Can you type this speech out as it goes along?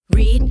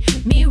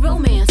Read me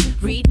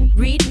romance. Read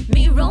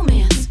me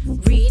romance.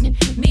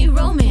 Read me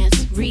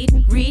romance.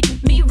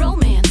 Read me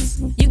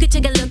romance. You could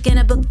take a look in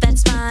a book,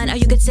 that's fine. Or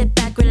you could sit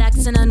back,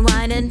 relax, and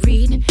unwind and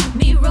read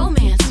me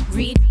romance.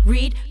 Read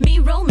me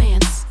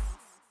romance.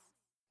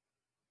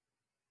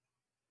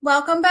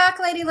 Welcome back,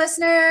 lady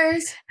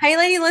listeners. Hey,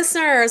 lady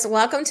listeners.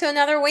 Welcome to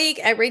another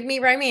week at Read Me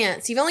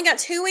Romance. You've only got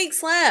 2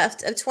 weeks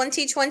left of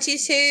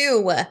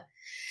 2022.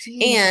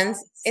 Jeez. And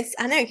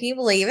I know, can you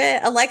believe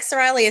it? Alexa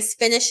Riley is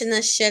finishing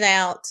this shit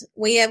out.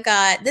 We have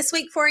got this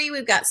week for you.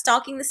 We've got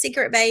Stalking the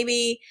Secret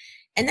Baby.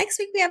 And next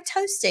week we have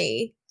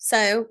Toasty.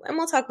 So, and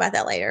we'll talk about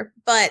that later.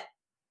 But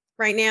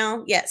right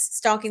now, yes,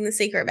 Stalking the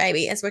Secret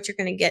Baby is what you're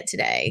going to get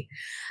today.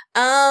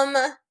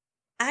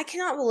 I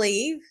cannot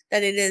believe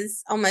that it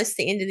is almost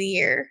the end of the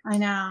year. I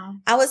know.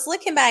 I was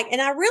looking back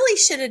and I really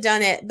should have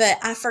done it, but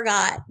I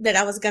forgot that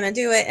I was going to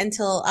do it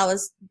until I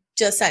was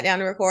just sat down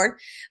to record.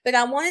 But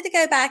I wanted to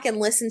go back and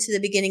listen to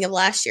the beginning of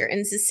last year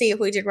and to see if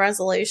we did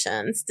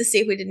resolutions, to see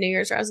if we did New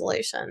Year's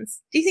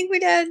resolutions. Do you think we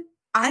did?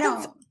 I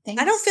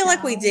don't feel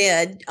like we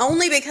did,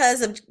 only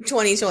because of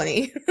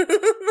 2020.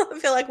 I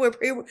feel like we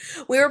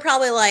were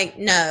probably like,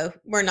 no,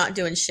 we're not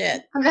doing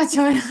shit. I'm not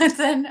doing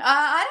nothing.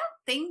 I don't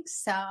think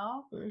so.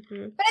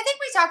 Mm-hmm. But I think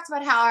we talked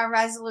about how our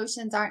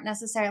resolutions aren't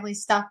necessarily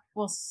stuff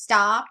we'll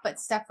stop, but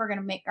stuff we're going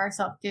to make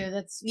ourselves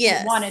do we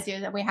want to do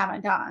that we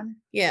haven't done.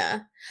 Yeah.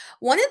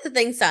 One of the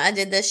things that I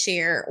did this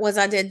year was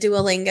I did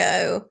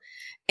Duolingo.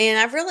 And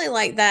I really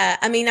like that.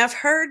 I mean, I've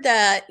heard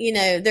that,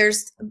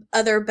 there's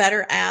other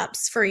better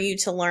apps for you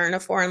to learn a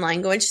foreign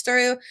language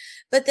through,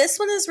 but this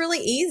one is really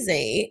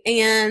easy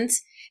and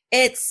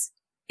it's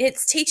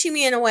teaching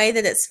me in a way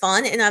that it's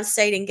fun and I've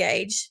stayed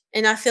engaged.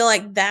 And I feel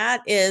like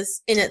that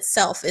is in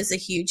itself is a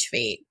huge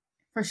feat.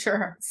 For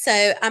sure.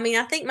 So, I mean,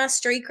 I think my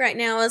streak right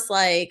now is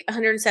like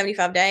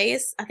 175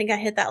 days. I think I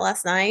hit that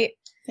last night.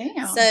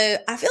 Damn. So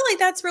I feel like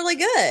that's really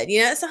good.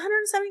 It's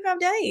 175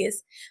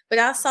 days. But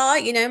I saw,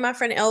 my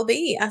friend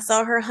LB, I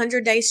saw her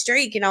 100-day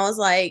streak and I was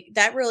like,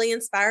 that really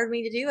inspired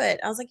me to do it.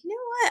 I was like, you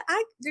know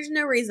what? There's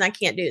no reason I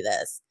can't do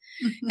this.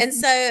 And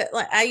so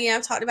like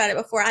I've talked about it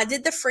before. I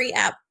did the free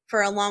app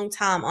for a long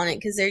time on it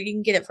because there you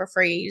can get it for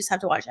free. You just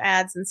have to watch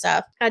ads and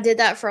stuff. I did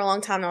that for a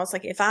long time. And I was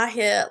like, if I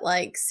hit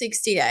like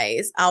 60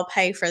 days, I'll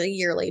pay for the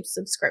yearly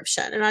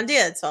subscription. And I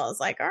did. So I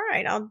was like, all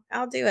right,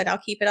 I'll do it. I'll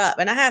keep it up.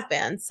 And I have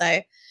been. So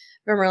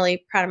I'm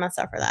really proud of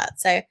myself for that.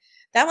 So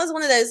that was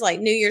one of those like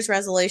New Year's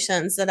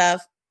resolutions that I've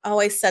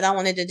always said I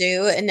wanted to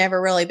do and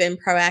never really been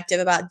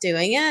proactive about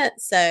doing it.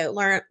 So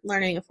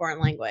learning a foreign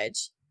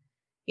language,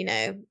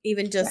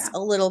 even just a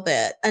little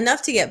bit,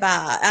 enough to get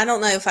by. I don't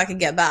know if I could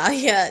get by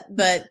yet,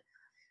 but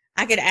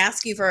I could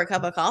ask you for a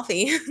cup of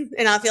coffee.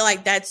 And I feel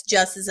like that's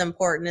just as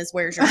important as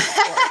where's your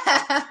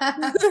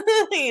passport.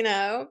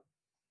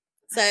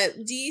 So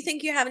do you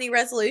think you have any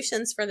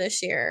resolutions for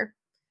this year?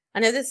 I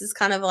know this is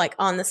kind of like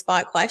on the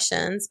spot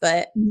questions,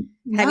 but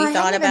have you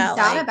thought about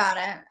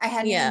it? I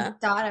hadn't even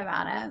thought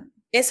about it.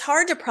 It's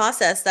hard to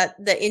process that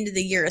the end of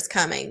the year is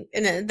coming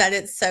and that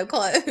it's so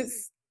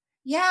close.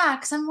 Yeah,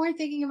 because I'm more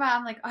thinking about,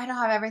 I'm like, I don't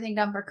have everything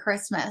done for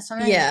Christmas. So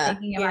I'm not even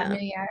thinking about New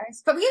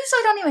Year's. But we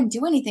usually don't even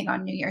do anything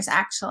on New Year's,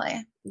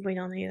 actually. We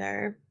don't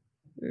either.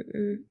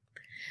 Mm-mm.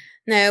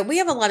 No, we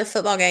have a lot of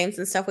football games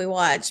and stuff we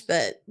watch,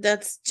 but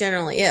that's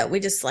generally it. We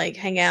just like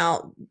hang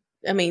out.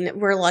 I mean,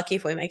 we're lucky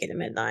if we make it to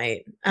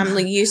midnight. I'm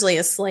like usually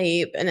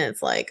asleep and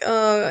it's like,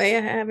 oh, yeah,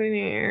 Happy New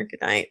Year.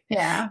 Good night.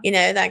 Yeah.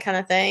 That kind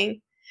of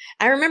thing.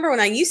 I remember when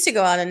I used to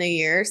go out on New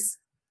Year's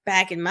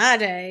back in my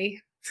day,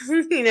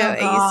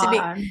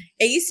 it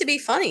used to be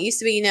fun. It used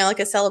to be, like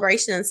a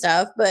celebration and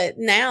stuff. But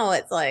now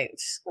it's like,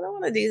 what do I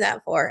want to do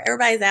that for?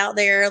 Everybody's out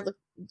there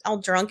all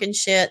drunk and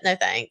shit. No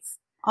thanks.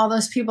 All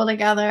those people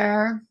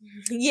together.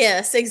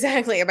 Yes,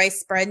 exactly. Everybody's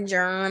spreading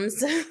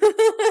germs.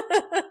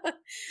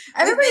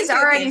 Everybody's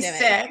already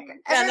sick.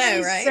 I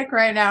know, right? Sick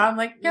right now. I'm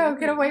like, yo,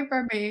 get away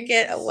from me.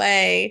 Get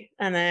away.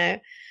 I know.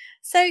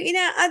 So,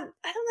 I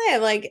don't know.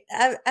 Like,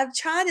 I've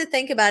tried to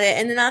think about it.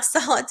 And then I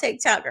saw a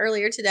TikTok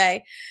earlier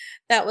today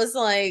that was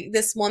like,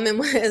 this woman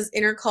was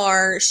in her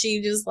car.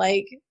 She just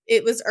like,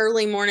 it was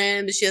early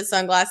morning, but she had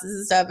sunglasses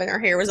and stuff and her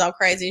hair was all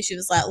crazy. And she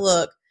was like,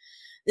 look,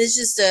 this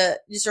is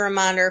just a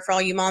reminder for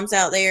all you moms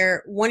out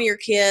there. One of your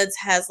kids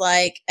has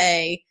like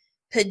a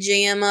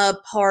pajama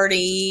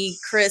party,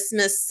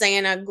 Christmas,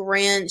 Santa,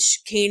 Grinch,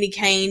 candy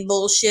cane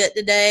bullshit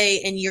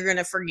today, and you're going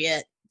to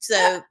forget. So,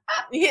 and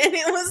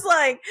it was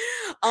like,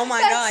 oh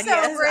my God, so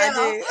yes, real.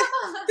 I do.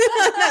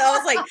 I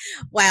was like,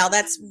 wow,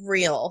 that's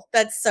real.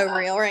 That's so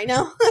real right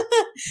now.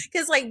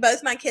 Because like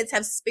both my kids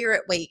have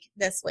Spirit Week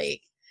this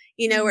week,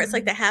 where it's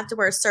like they have to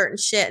wear certain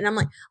shit. And I'm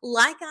like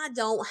I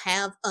don't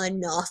have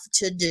enough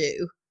to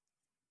do.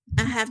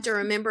 I have to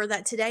remember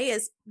that today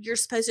you're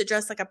supposed to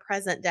dress like a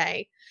present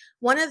day.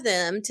 One of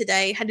them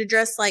today had to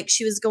dress like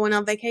she was going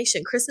on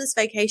vacation, Christmas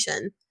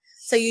vacation.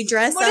 So you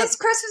dress up. What is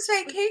Christmas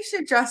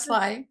vacation dress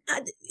like?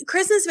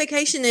 Christmas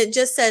vacation, it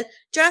just said,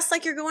 dress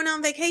like you're going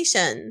on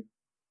vacation.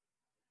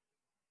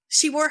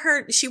 She wore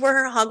her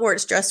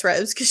Hogwarts dress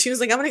robes because she was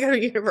like, I'm going to go to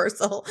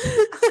Universal.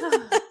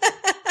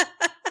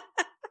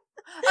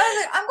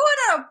 was like, I'm going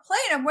on a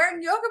plane. I'm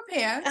wearing yoga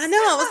pants. I know.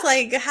 I was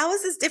like, how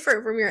is this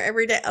different from your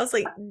everyday? I was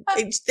like,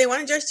 they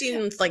want to dress you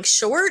in like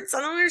shorts.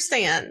 I don't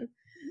understand.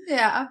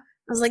 Yeah.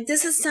 I was like,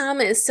 this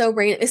assignment is so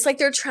random. It's like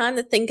they're trying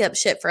to think up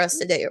shit for us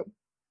to do.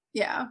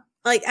 Yeah.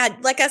 Like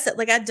I said,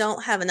 like I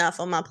don't have enough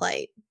on my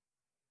plate.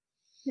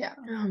 Yeah.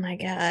 Oh my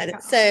God.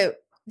 So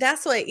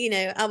that's what,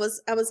 I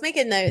was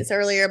making notes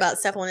earlier about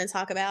stuff I wanted to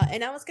talk about.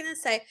 And I was going to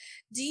say,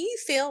 do you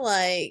feel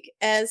like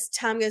as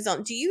time goes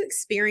on, do you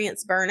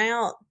experience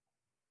burnout?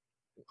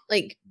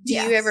 Like, do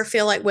you ever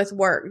feel like with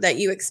work that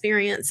you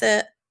experience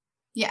it?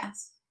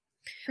 Yes.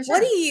 For sure. What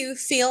do you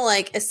feel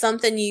like is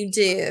something you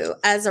do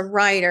as a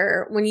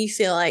writer when you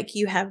feel like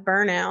you have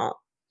burnout?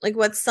 Like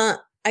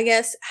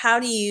how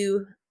do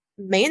you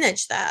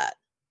manage that?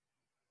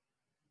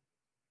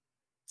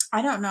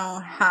 I don't know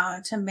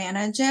how to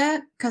manage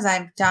it because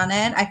I've done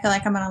it. I feel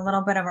like I'm in a little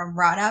bit of a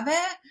rut of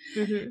it.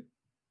 Mm-hmm.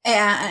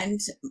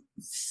 And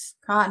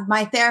God,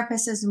 my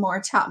therapist has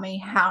more taught me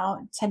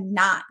how to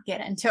not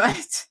get into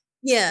it.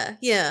 Yeah.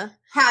 Yeah.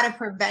 How to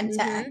prevent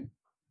it.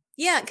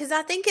 Yeah. Cause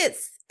I think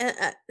it's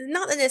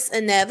not that it's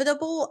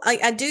inevitable.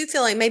 I do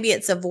feel like maybe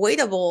it's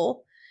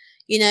avoidable.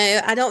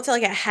 I don't feel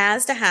like it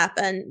has to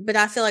happen, but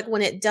I feel like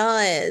when it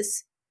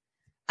does,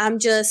 I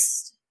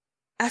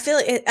feel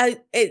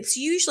like it's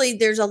usually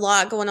there's a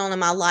lot going on in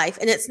my life,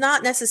 and it's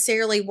not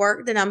necessarily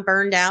work that I'm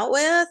burned out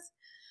with,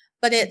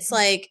 but it's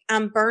like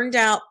I'm burned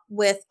out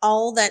with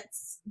all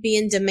that's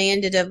being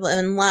demanded of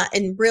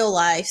in real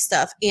life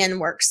stuff and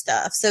work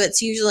stuff. So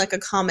it's usually like a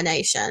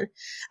combination.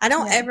 I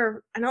don't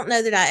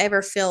know that I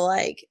ever feel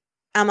like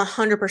I'm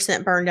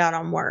 100% burned out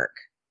on work.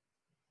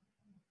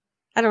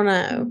 I don't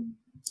know.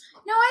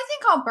 No, I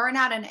think I'll burn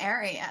out in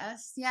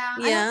areas. Yeah.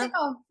 I don't think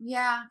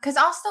because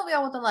I'll still be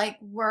able to like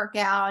work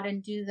out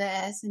and do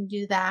this and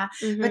do that.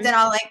 Mm-hmm. But then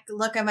I'll like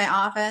look at my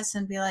office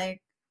and be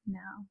like, no.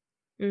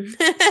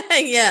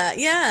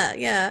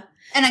 Yeah.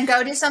 And then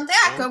go do something.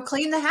 I go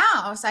clean the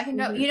house. I can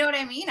go, you know what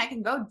I mean? I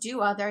can go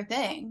do other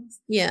things.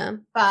 Yeah.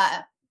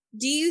 But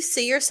do you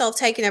see yourself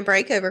taking a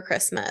break over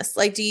Christmas?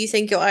 Like, do you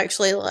think you'll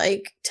actually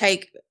like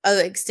take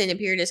an extended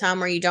period of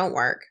time where you don't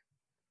work?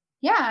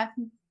 Yeah.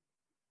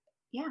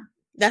 Yeah.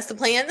 That's the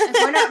plan. If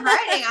we're not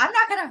writing, I'm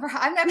not gonna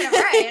write.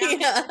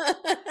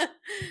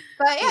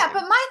 But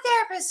my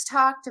therapist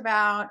talked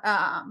about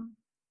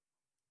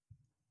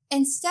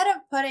instead of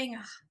putting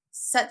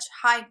such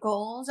high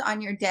goals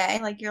on your day,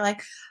 like you're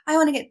like, I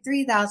want to get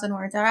 3,000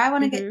 words, or I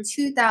want to get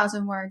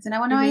 2,000 words, and I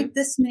want to write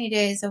this many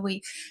days a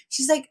week.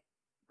 She's like,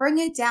 bring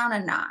it down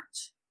a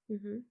notch,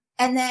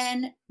 and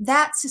then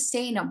that's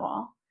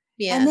sustainable.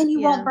 Yeah, and then you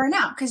won't burn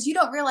out because you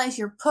don't realize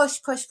you're push.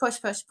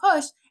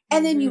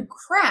 And then you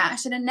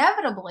crash, and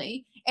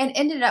inevitably it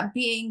ended up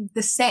being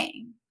the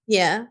same.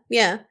 Yeah.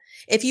 Yeah.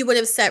 If you would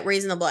have set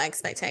reasonable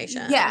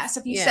expectations. Yes.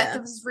 If you set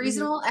those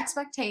reasonable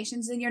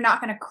expectations, then you're not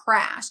going to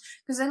crash.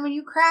 Because then when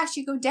you crash,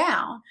 you go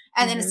down.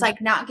 And then it's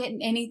like not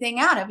getting anything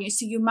out of you.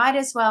 So you might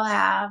as well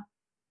have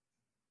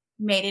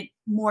made it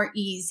more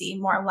easy,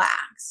 more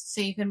lax.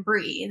 So you can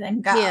breathe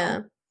and go.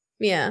 Yeah.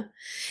 Yeah.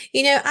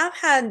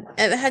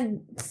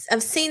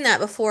 I've seen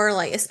that before,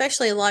 like,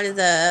 especially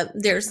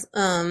there's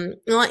a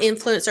lot of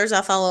influencers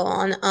I follow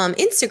on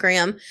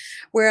Instagram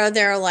where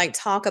they're like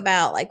talk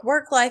about like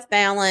work-life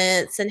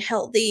balance and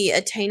healthy,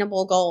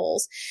 attainable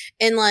goals.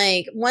 And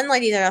like one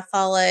lady that I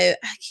follow,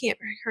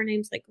 her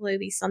name's like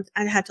Globy something.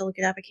 I'd have to look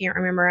it up. I can't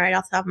remember right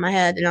off the top of my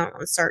head, and I don't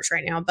want to search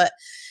right now, but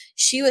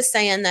she was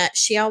saying that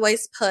she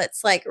always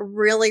puts like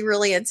really,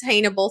 really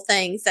attainable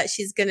things that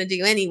she's going to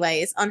do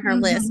anyways on her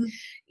list.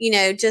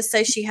 Just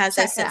so she has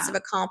that sense of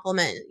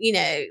accomplishment,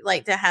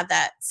 like to have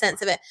that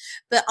sense of it,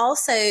 but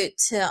also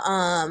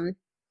to,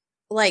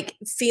 like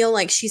feel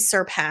like she's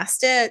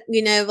surpassed it,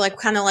 like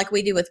kind of like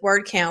we do with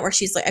word count where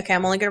she's like, okay,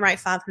 I'm only going to write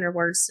 500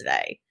 words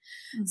today.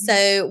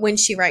 So when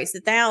she writes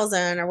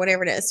 1,000 or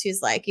whatever it is,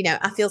 she's like,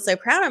 I feel so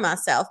proud of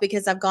myself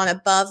because I've gone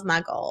above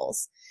my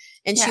goals.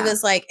 And she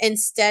was like,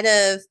 instead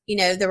of,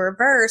 the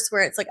reverse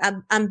where it's like,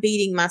 I'm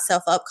beating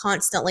myself up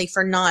constantly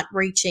for not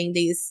reaching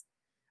these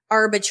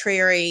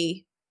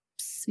arbitrary.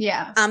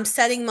 Yeah. I'm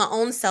setting my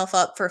own self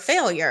up for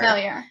failure.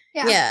 Yeah.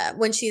 Yeah.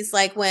 When she's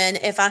like,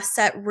 if I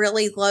set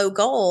really low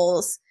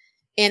goals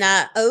and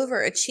I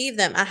overachieve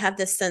them, I have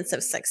this sense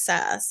of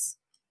success.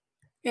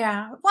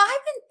 Yeah. Well,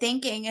 I've been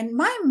thinking, and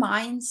my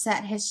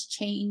mindset has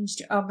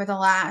changed over the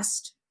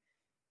last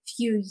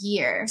few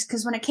years.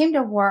 Because when it came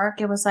to work,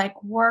 it was like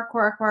work.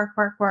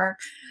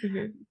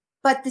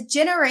 But the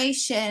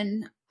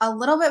generation a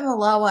little bit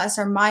below us,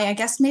 or I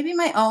guess maybe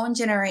my own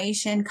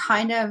generation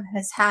kind of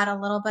has had a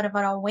little bit of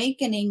an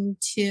awakening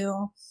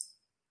to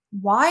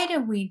why do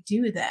we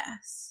do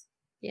this?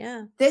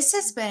 Yeah. This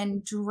has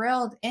been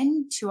drilled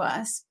into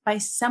us by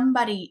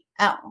somebody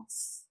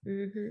else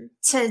to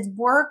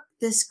work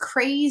this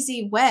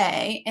crazy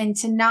way and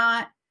to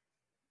not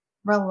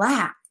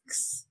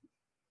relax.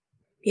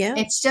 Yeah.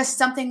 It's just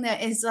something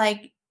that is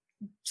like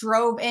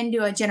drove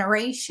into a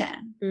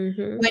generation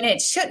when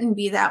it shouldn't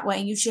be that way.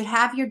 You should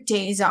have your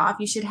days off.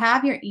 You should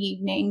have your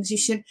evenings.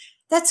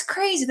 That's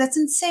crazy. That's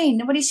insane.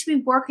 Nobody should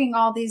be working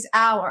all these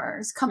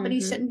hours.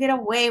 Companies shouldn't get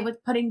away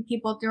with putting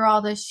people through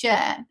all this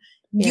shit.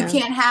 You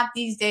can't have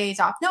these days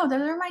off. No,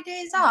 those are my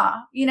days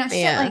off. You know,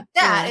 shit like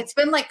that. It's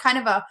been like kind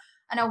of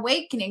an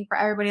awakening for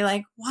everybody.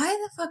 Like, why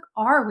the fuck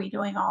are we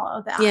doing all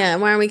of that? Yeah.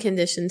 Why are we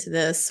conditioned to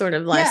this sort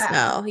of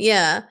lifestyle?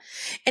 Yeah.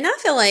 And I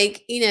feel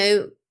like, you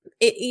know,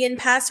 in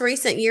past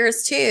recent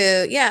years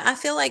too, I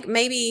feel like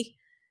maybe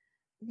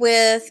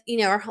with, you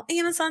know, our whole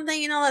Amazon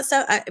thing and all that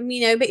stuff,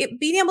 you know, but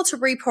being able to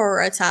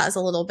reprioritize a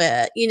little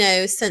bit, you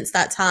know, since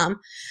that time,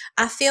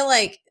 I feel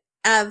like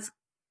I've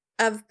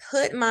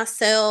put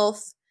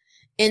myself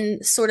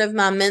in sort of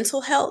my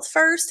mental health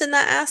first in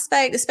that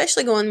aspect,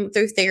 especially going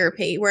through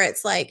therapy, where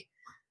it's like,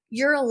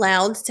 you're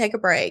allowed to take a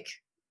break.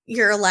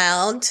 You're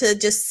allowed to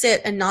just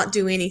sit and not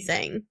do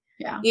anything.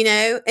 Yeah. You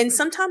know, and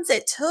sometimes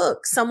it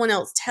took someone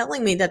else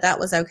telling me that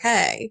was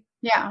okay.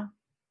 Yeah.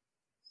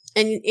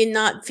 And in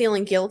not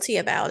feeling guilty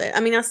about it. I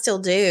mean, I still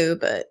do,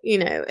 but, you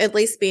know, at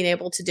least being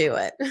able to do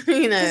it,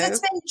 you know. Because it's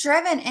been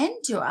driven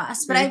into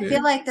us. But I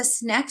feel like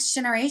this next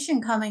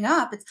generation coming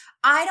up,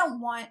 I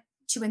don't want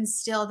to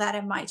instill that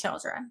in my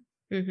children.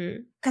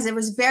 Because it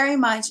was very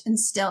much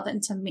instilled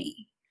into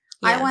me.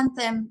 Yeah. I want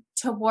them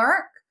to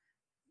work,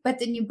 but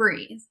then you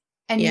breathe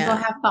and you go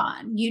have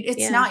fun.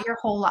 It's not your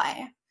whole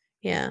life.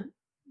 Yeah.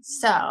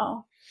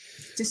 So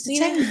just a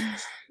change.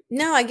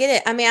 No, I get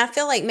it. I mean, I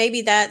feel like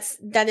maybe that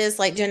is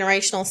like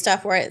generational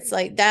stuff where it's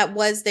like that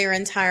was their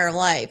entire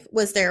life,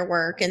 was their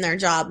work and their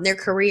job and their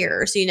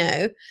careers, you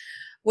know,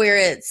 where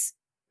it's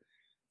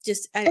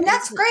just. And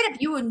that's great if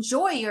you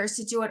enjoy yours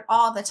to do it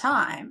all the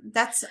time.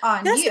 That's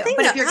on you. The thing,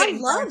 but though, if you're getting I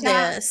love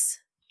this.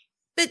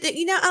 But,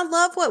 you know, I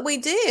love what we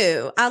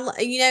do.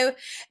 You know,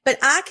 but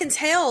I can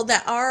tell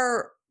that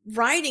our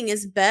writing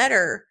is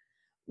better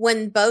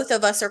when both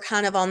of us are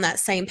kind of on that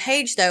same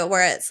page, though,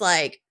 where it's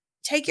like,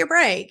 take your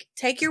break,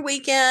 take your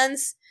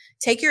weekends,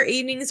 take your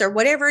evenings or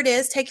whatever it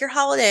is, take your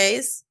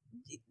holidays,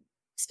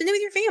 spend it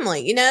with your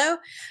family, you know?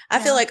 I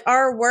feel like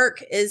our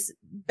work is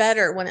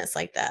better when it's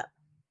like that.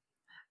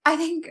 I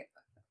think,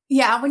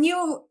 I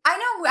know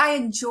I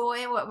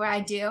enjoy what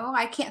I do.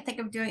 I can't think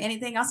of doing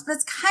anything else, but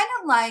it's kind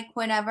of like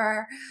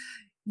whenever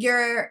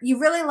you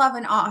really love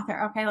an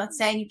author, okay, let's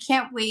say, and you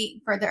can't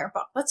wait for their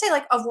book. Let's say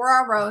like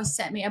Aurora Rose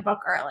sent me a book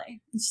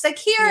early. And she's like,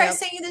 here, I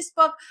sent you this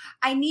book.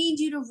 I need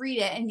you to read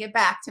it and get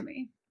back to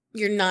me.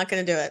 You're not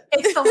going to do it.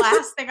 It's the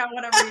last thing I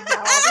want to read now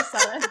all of a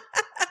sudden.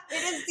 It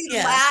is the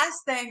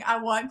last thing I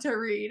want to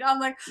read. I'm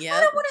like,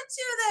 I don't want to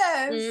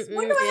do this.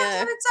 When do I have to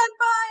have it done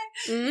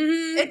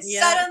by? It's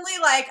suddenly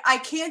like, I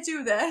can't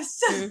do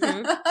this.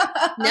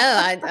 No,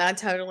 I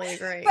totally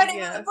agree. But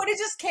it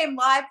just came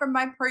live from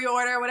my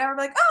pre-order or whatever.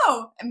 Like,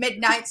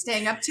 midnight,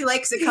 staying up too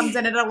late because it comes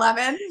in at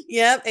 11.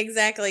 Yep,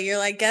 exactly. You're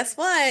like, guess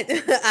what?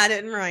 I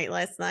didn't write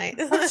last night.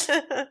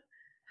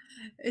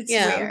 It's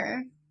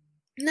weird.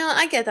 No,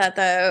 I get that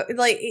though.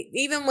 Like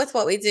even with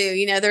what we do,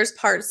 you know, there's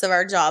parts of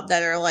our job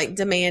that are like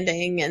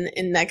demanding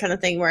and that kind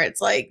of thing where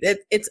it's like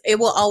it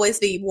will always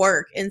be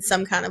work in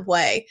some kind of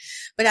way.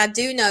 But I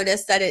do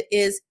notice that it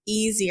is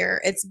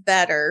easier. It's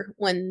better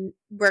when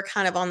we're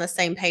kind of on the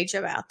same page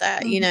about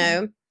that, you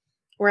know,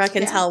 where I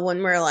can tell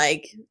when we're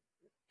like,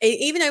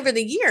 even over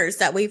the years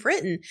that we've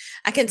written,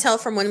 I can tell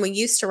from when we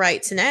used to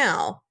write to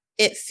now,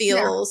 it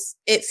feels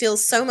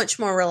so much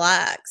more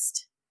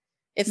relaxed.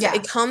 If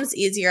it comes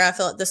easier, I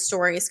feel like the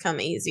stories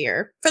come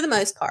easier for the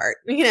most part.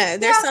 You know,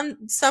 there's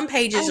some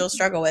pages you'll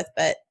struggle with,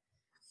 but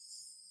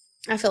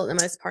I feel like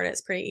the most part it's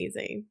pretty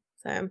easy.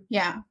 So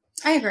yeah,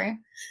 I agree.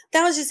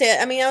 That was just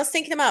it. I mean, I was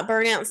thinking about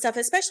burnout and stuff,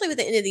 especially with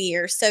the end of the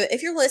year. So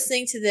if you're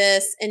listening to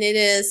this and it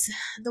is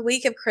the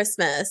week of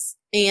Christmas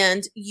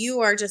and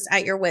you are just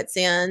at your wit's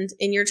end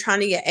and you're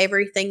trying to get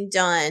everything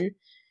done,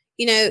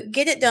 you know,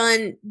 get it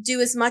done,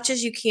 do as much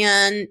as you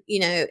can, you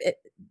know,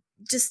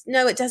 just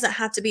know it doesn't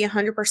have to be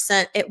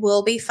 100%. It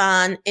will be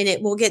fine and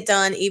it will get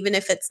done even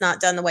if it's not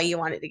done the way you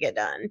want it to get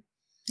done.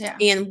 Yeah.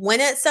 And when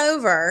it's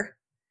over,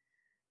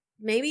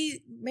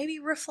 maybe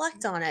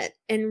reflect on it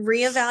and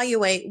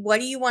reevaluate what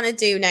do you want to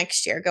do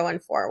next year going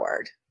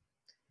forward.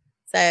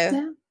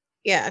 So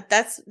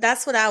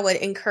that's what I would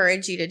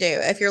encourage you to do.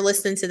 If you're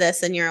listening to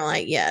this and you're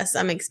like, yes,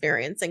 I'm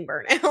experiencing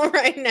burnout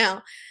right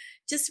now,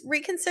 just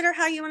reconsider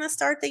how you want to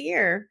start the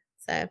year.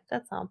 So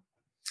that's all.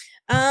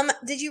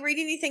 Did you read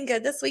anything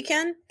good this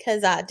weekend?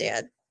 Because I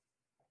did.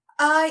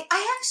 I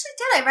actually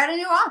did. I read a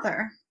new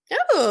author.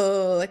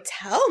 Oh,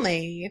 tell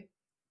me.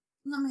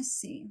 Let me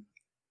see.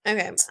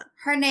 Okay.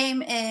 Her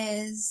name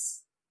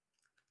is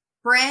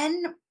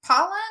Bren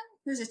Pollan.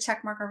 There's a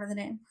check mark over the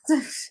name.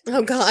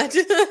 Oh, God.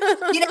 You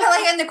know,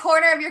 like in the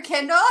corner of your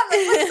Kindle? I'm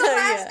like, what's the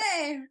last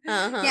name?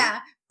 Uh-huh. Yeah.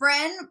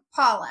 Bren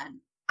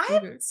Pollan. I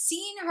have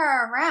seen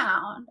her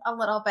around a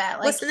little bit.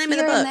 Like, what's the name of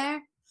the book?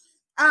 There.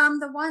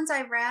 The ones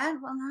I read,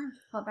 well, now I have to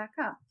pull it back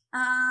up.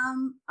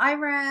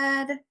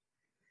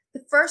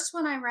 The first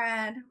one I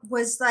read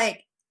was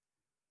like,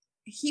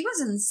 he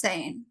was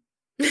insane.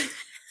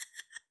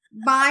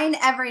 Mine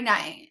every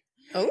night.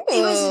 Oh,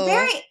 It was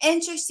very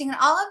interesting, and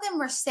all of them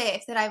were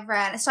safe that I've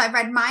read. So I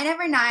read Mine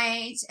Every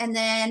Night, and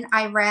then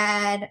I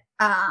read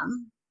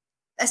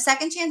a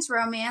second chance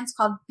romance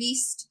called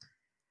Beast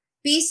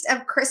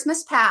of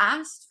Christmas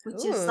Past,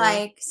 which is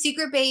like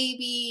secret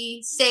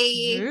baby,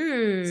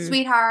 safe,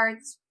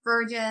 sweethearts,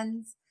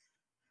 virgins.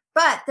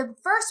 But the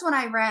first one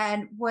I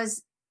read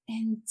was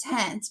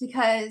intense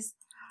because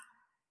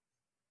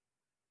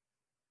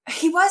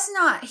he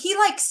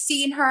like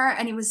seen her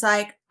and he was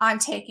like, I'm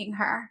taking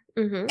her.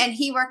 Mm-hmm. And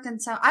he worked in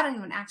I don't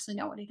even actually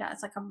know what he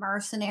does, like a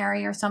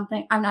mercenary or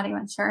something. I'm not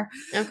even sure.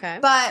 Okay.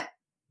 But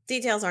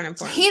details aren't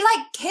important. He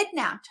like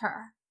kidnapped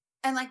her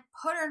and like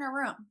put her in a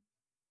room.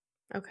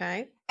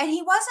 Okay. And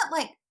he wasn't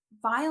like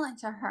violent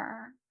to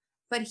her,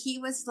 but he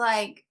was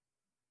like,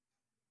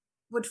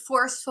 would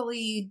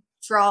forcefully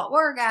draw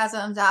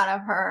orgasms out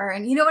of her.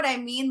 And you know what I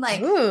mean?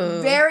 Like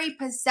very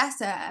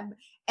possessive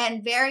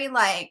and very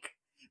like,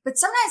 but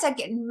sometimes I'd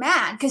get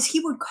mad because he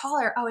would call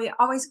her, he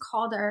always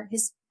called her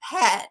his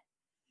pet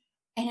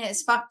and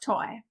his fuck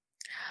toy.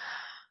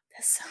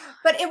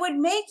 But it would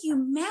make you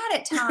mad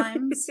at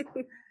times.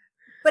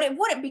 But it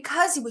wouldn't,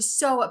 because he was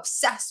so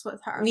obsessed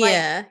with her.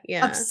 Yeah,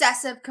 like,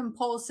 obsessive,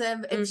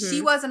 compulsive. If she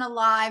wasn't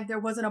alive, there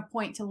wasn't a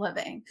point to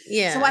living.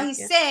 Yeah. So while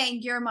he's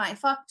saying, you're my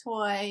fuck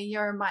toy,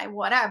 you're my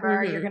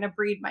whatever, you're going to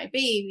breed my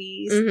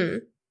babies,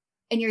 and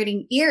you're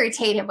getting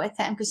irritated with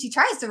him because she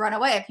tries to run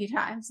away a few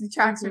times and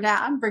tracks her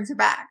down, brings her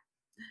back.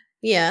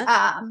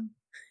 Yeah.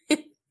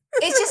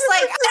 It's just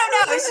like, I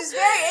don't know. It's just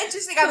very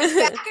interesting. I was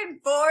back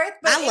and forth.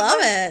 But I love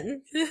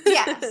it.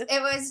 Yes.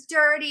 It was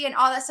dirty and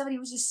all that stuff. And he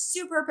was just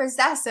super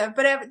possessive.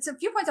 But it's a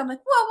few points I'm like,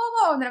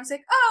 whoa. And then I was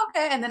like, oh,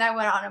 okay. And then I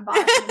went on and bought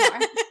it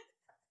more.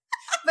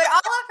 But all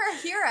of her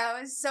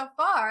heroes so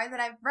far that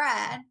I've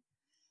read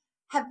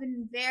have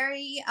been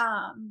very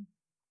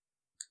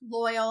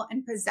loyal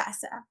and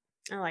possessive.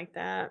 I like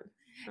that.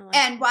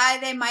 And why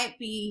they might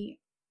be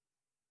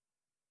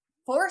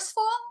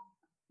forceful,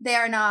 they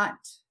are not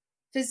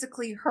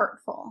physically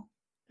hurtful.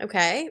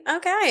 Okay.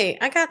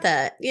 I got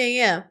that.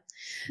 Yeah.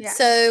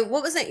 So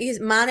what was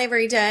it? Mine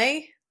Every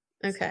Day?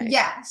 Okay.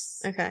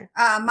 Yes. Okay.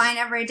 Mine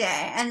Every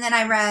Day. And then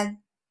I read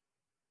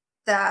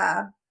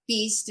The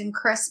Beast and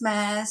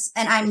Christmas.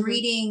 And I'm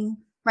reading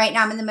right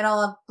now. I'm in the middle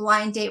of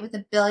Blind Date with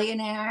a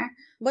Billionaire.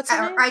 What's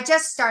her name? I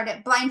just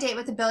started Blind Date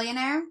with a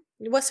Billionaire.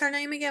 What's her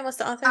name again? What's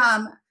the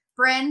author?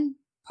 Bryn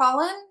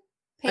Palin.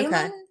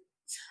 Okay.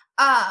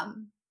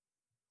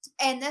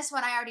 And this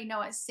one I already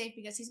know is safe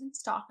because he's been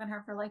stalking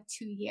her for like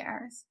 2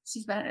 years.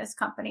 She's been at his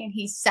company and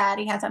he's sad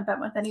he hasn't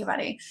been with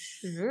anybody.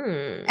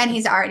 And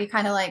he's already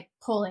kind of like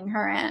pulling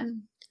her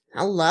in.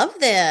 I love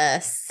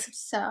this.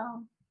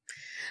 So.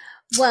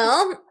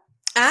 Well,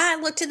 I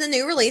looked at the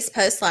new release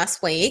post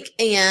last week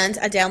and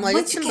I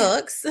downloaded some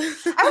books. I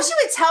wish you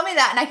would tell me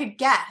that and I could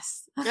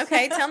guess.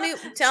 Okay,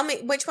 tell me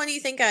which one do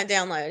you think I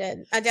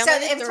downloaded? I downloaded so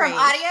it's 3. From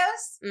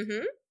Audios?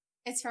 Mm-hmm.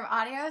 It's from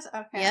Audios?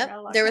 Okay.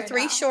 Yep. There were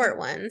 3 short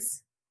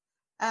ones.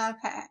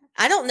 Okay.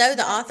 I don't know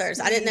the authors.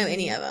 I didn't know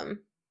any of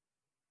them.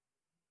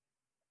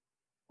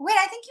 Wait,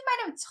 I think you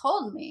might have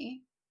told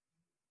me.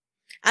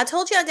 I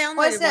told you I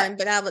downloaded one,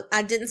 but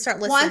I didn't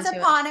start listening to it. Once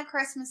Upon a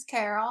Christmas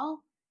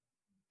Carol.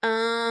 No.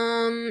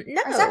 Or is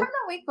that from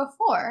the week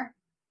before?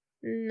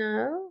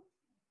 No.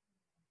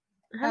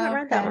 I haven't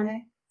read that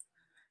one.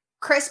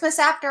 Christmas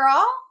After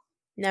All?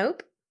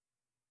 Nope.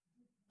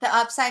 The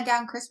Upside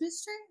Down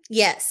Christmas Tree?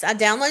 Yes, I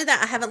downloaded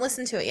that. I haven't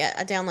listened to it yet.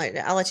 I downloaded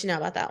it. I'll let you know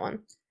about that one.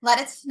 Let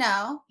It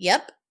Snow.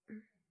 Yep.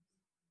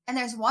 And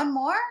there's one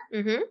more?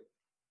 Mm-hmm.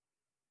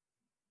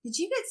 Did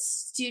you get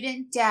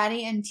Student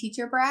Daddy and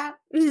Teacher Brat?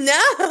 No.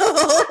 But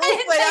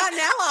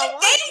I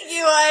think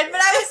you would, but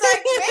I was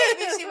like,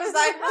 maybe she was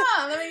like,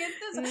 let me get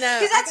this. No.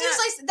 Because that's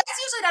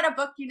usually not a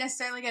book you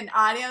necessarily get an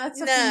audio. That's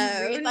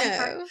something you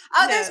read.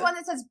 There's one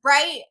that says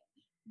Bright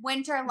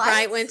Winter Lights.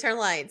 Bright Winter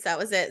Lights. That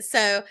was it.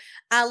 So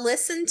I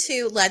listened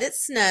to Let It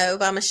Snow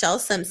by Michelle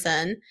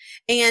Simpson,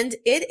 and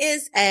it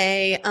is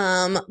a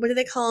what do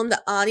they call them?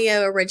 The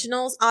audio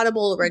originals,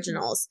 Audible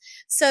originals.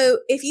 So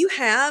if you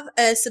have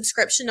a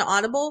subscription to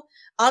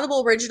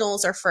Audible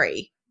originals are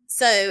free.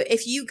 So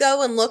if you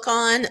go and look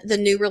on the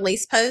new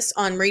release post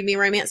on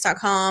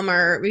readmeromance.com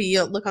or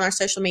you look on our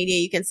social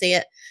media, you can see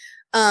it.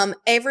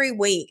 Every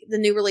week, the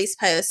new release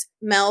post,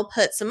 Mel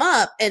puts them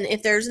up. And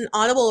if there's an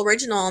Audible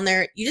original on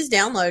there, you just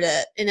download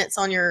it and it's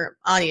on your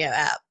audio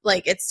app.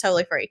 Like it's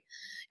totally free,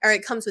 or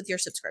it comes with your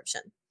subscription.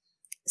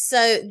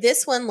 So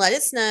this one, Let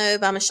It Snow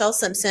by Michelle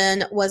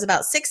Simpson, was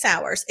about 6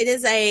 hours. It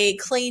is a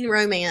clean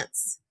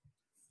romance.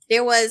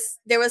 There was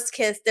a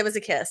kiss.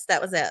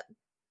 That was it.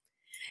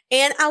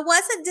 And I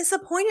wasn't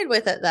disappointed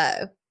with it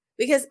though,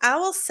 because I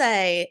will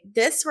say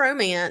this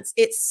romance,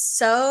 it's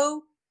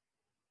so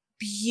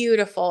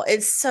beautiful.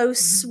 It's so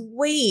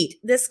sweet.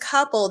 This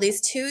couple, these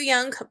two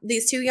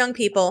young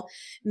people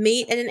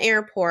meet at an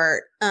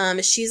airport.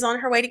 She's on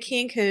her way to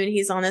Cancun.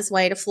 He's on his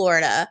way to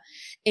Florida,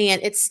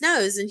 and it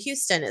snows in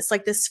Houston. It's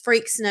like this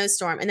freak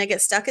snowstorm, and they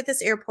get stuck at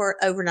this airport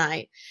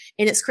overnight,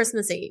 and it's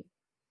Christmas Eve.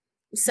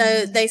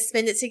 So they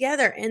spend it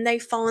together and they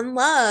fall in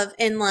love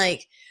and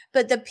like,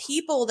 but the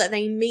people that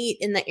they meet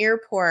in the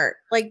airport,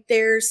 like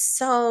there's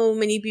so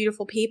many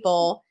beautiful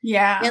people.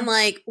 Yeah. And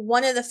like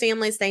one of the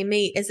families they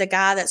meet is a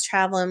guy that's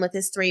traveling with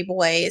his 3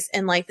 boys.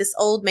 And like this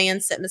old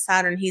man sitting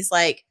beside her and he's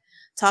like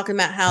talking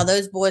about how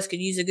those boys could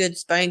use a good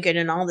spanking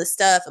and all this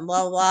stuff and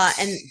blah, blah,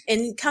 blah.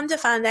 And come to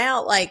find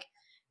out like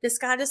this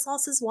guy just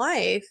lost his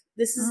wife.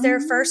 This is their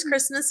first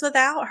Christmas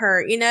without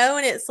her, you know?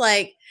 And it's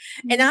like,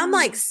 and I'm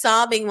like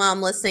sobbing while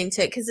I'm listening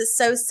to it because it's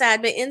so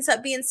sad, but it ends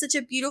up being such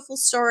a beautiful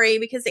story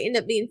because they end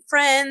up being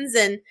friends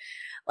and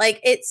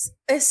like it's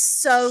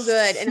so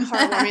good and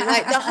heartwarming.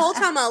 Like the whole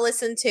time I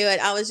listened to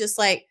it, I was just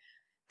like,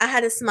 I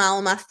had a smile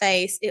on my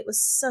face. It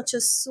was such a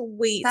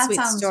sweet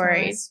story.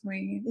 Really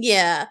sweet.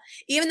 Yeah.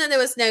 Even though there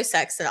was no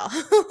sex at all.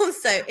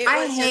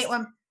 I hate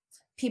when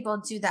people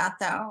do that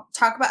though.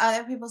 Talk about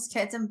other people's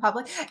kids in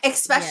public,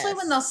 especially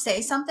when they'll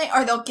say something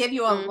or they'll give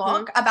you a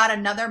look about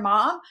another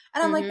mom.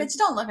 And I'm like, bitch,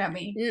 don't look at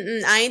me.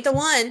 I ain't the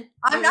one.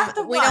 I'm not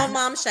the one. We don't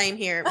mom shame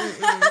here.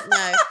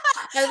 No.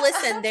 No,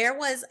 listen, there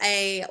was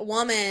a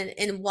woman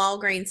in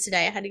Walgreens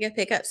today. I had to go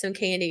pick up some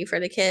candy for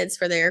the kids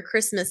for their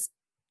Christmas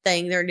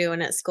thing they're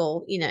doing at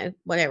school, you know,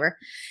 whatever.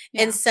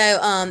 Yeah. And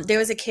so there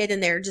was a kid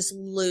in there just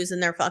losing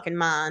their fucking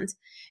mind.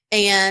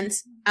 And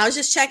I was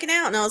just checking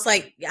out and I was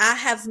like, I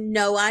have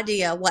no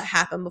idea what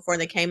happened before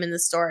they came in the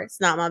store.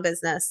 It's not my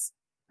business.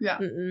 Yeah.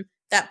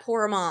 That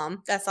poor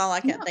mom. That's all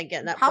I kept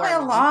thinking. That probably poor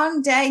a mom.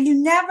 long day. You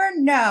never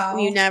know.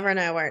 You never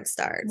know where it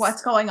starts.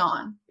 What's going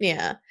on.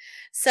 Yeah.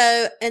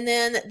 So, and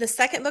then the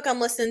second book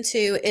I'm listening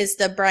to is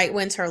The Bright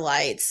Winter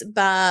Lights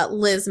by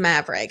Liz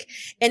Maverick.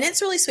 And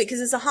it's really sweet because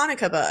it's a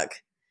Hanukkah book.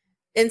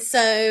 And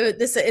so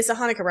this is a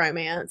Hanukkah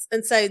romance.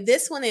 And so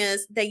this one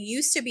is, they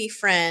used to be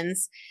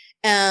friends.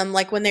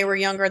 Like when they were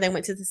younger, they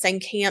went to the same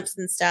camps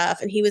and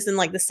stuff. And he was in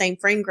like the same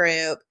friend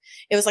group.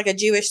 It was like a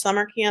Jewish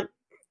summer camp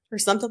or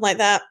something like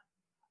that.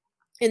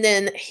 And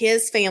then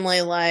his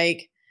family,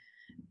 like,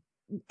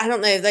 I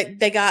don't know,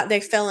 they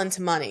fell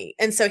into money.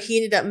 And so he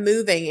ended up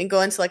moving and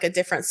going to like a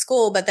different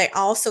school, but they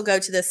also go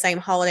to the same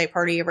holiday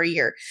party every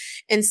year.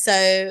 And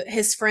so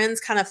his friends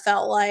kind of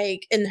felt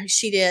like, and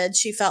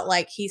she felt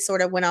like he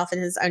sort of went off in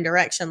his own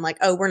direction. Like,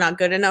 oh, we're not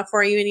good enough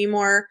for you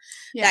anymore.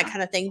 Yeah. That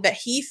kind of thing. But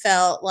he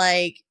felt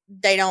like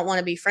they don't want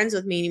to be friends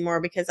with me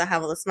anymore because I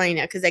have all this money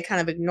now. Cause they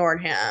kind of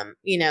ignored him,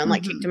 you know, and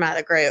like kicked him out of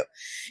the group.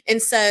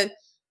 And so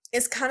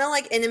it's kind of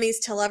like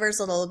enemies to lovers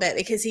a little bit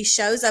because he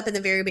shows up in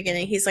the very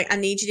beginning. He's like, I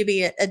need you to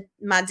be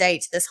my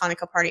date to this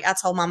Hanukkah party. I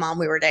told my mom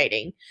we were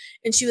dating.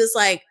 And she was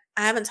like,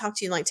 I haven't talked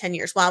to you in like 10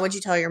 years. Why would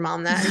you tell your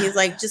mom that? And he's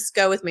like, just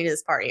go with me to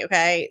this party.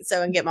 Okay.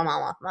 So, and get my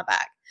mom off my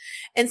back.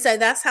 And so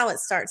that's how it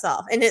starts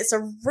off. And it's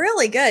a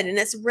really good, and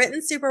it's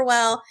written super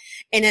well.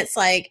 And it's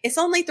like, it's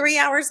only 3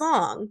 hours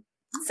long.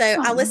 So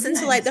I listened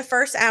to like the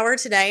first hour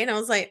today and I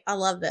was like, I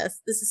love this.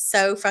 This is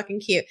so fucking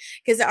cute.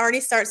 Because it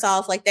already starts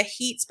off like the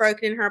heat's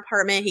broken in her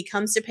apartment. He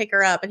comes to pick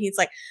her up and he's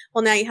like,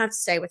 well, now you have to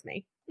stay with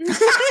me.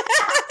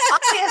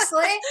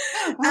 Obviously.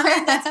 I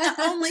mean, that's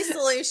the only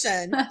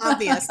solution,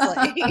 obviously.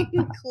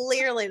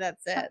 Clearly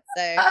that's it.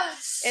 So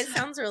it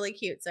sounds really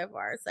cute so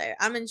far. So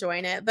I'm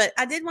enjoying it. But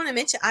I did want to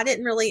mention, I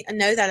didn't really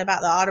know that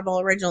about the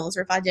Audible originals,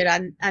 or if I did,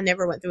 I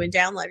never went through and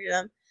downloaded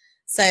them.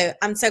 So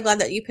I'm so glad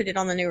that you put it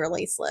on the new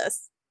release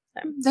list.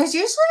 So. There's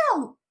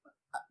usually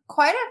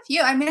quite a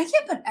few. I mean, I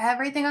can't put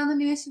everything on the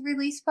newest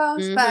release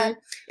post, but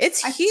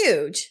it's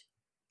huge.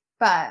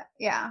 But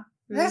yeah,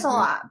 there's a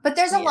lot. But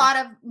there's a lot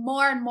of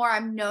more and more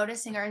I'm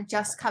noticing are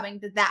just coming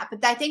to that.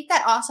 But I think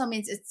that also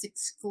means it's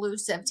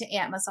exclusive to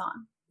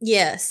Amazon.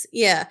 Yes,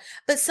 yeah.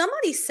 But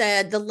somebody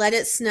said the Let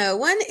It Snow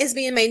one is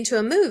being made into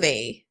a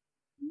movie.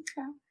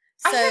 Okay.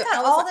 So I hear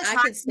that all the time.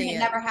 I could see it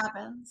never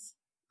happens.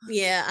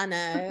 Yeah, I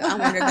know. I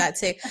wondered that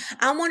too.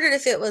 I wondered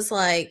if it was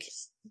like,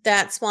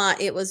 that's why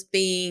it was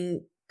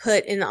being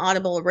put in the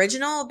Audible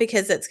original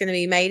because it's going to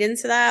be made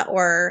into that,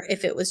 or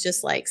if it was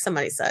just like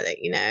somebody said it,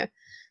 you know.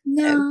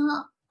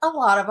 No, a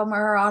lot of them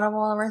are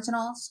Audible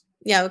originals.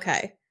 Yeah,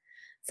 okay.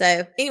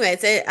 So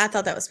anyways, I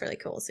thought that was really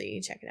cool, so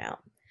you can check it out.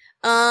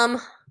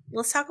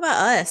 Let's talk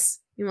about us.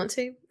 You want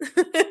to?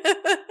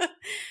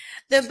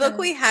 The book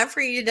we have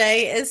for you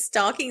today is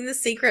Stalking the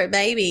Secret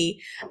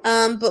Baby.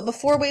 But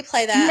before we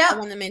play that, I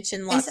want to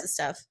mention lots of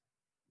stuff.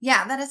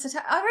 Yeah, that is the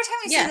title. Every time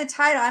you see the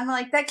title, I'm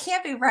like, that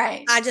can't be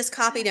right. I just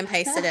copied and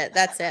pasted it.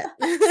 That's it.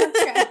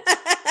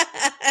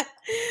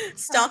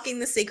 Stalking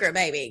the Secret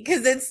Baby,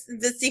 because it's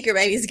the secret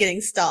baby is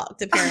getting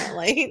stalked,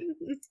 apparently.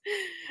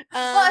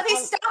 Well, if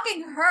he's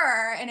stalking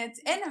her and it's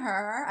in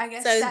her, I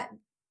guess that's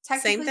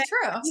technically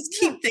true. I just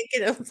keep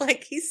thinking of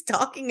like he's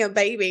stalking a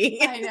baby.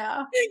 I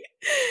know.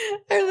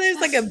 Or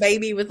there's like a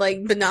baby with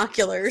like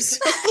binoculars.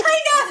 I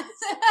know.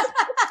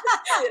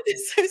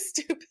 It's so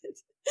stupid.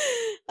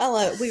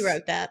 We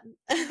wrote that.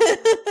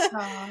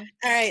 All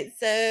right.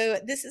 So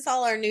this is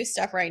all our new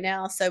stuff right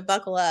now. So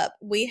buckle up.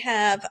 We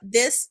have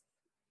this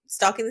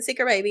Stalking the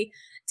Secret Baby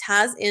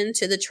ties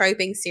into the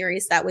troping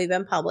series that we've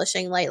been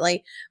publishing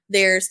lately.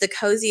 There's The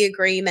Cozy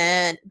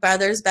Agreement,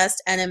 Brother's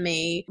Best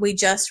Enemy. We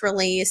just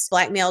released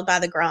Blackmailed by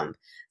the Grump.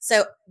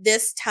 So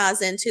this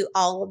ties into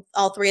all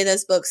three of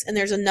those books. And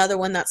there's another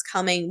one that's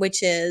coming,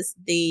 which is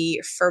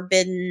The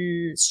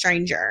Forbidden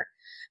Stranger.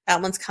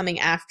 That one's coming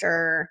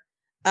after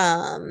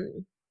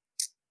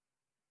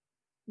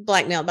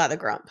Blackmailed by the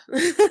Grump.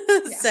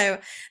 So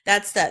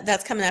that's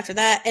coming after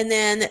that. And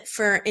then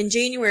in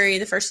January,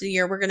 the first of the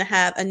year, we're going to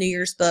have a New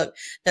Year's book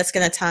that's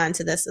going to tie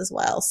into this as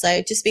well.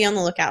 So just be on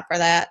the lookout for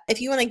that. If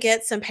you want to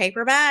get some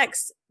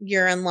paperbacks,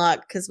 you're in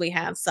luck because we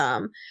have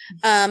some.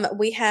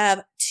 We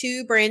have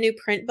 2 brand new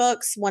print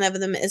books. One of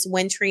them is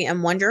Wintry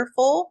and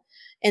Wonderful.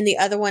 And the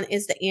other one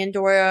is the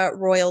Andorra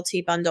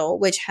Royalty Bundle,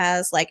 which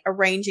has like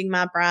Arranging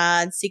My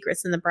Bride,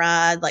 Secrets in the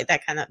Bride, like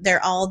that kind of,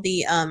 they're all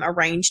the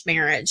arranged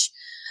marriage.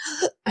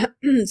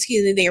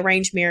 Excuse me, the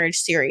arranged marriage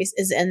series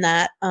is in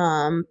that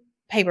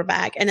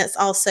paperback, and it's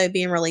also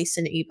being released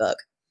in ebook.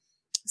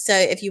 So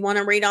if you want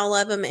to read all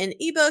of them in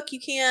ebook, you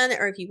can,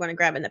 or if you want to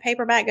grab it in the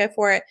paperback, go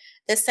for it.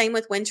 The same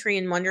with Wintry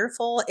and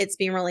Wonderful. It's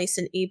being released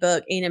in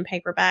ebook and in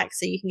paperback,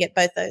 so you can get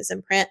both those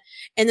in print.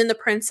 And then the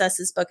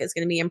Princesses book is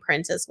going to be in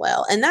print as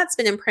well. And that's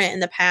been in print in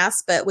the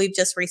past, but we've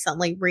just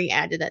recently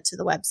re-added it to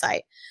the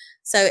website.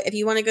 So if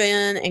you want to go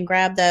in and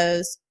grab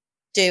those,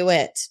 do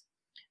it.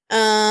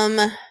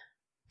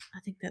 I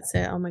think that's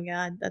it. Oh my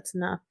God, that's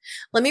enough.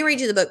 Let me read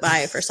you the book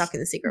bio for Stalking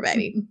the Secret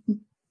Baby.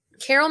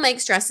 Carol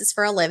makes dresses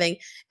for a living,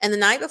 and the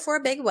night before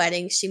a big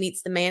wedding, she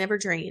meets the man of her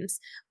dreams.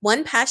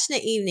 One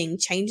passionate evening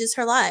changes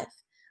her life.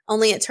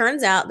 Only it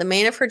turns out the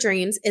man of her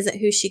dreams isn't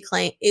who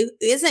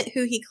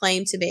he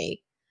claimed to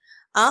be.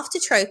 Off to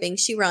Troping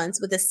she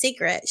runs with a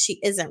secret she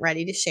isn't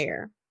ready to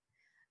share.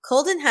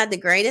 Colden had the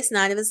greatest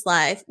night of his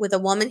life with a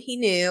woman he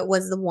knew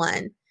was the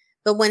one.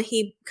 But when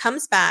he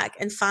comes back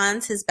and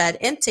finds his bed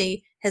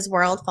empty, his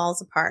world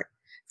falls apart.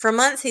 For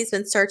months, he's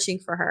been searching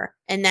for her,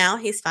 and now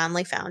he's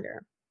finally found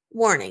her.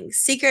 Warning,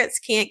 secrets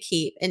can't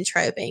keep in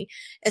Troping,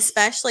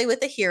 especially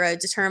with a hero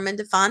determined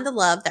to find the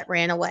love that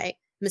ran away.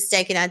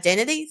 Mistaken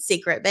identity,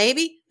 secret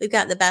baby. We've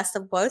got the best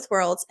of both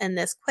worlds in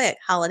this quick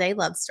holiday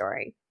love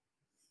story.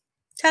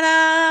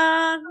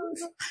 Ta-da!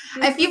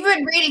 If you've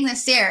been reading the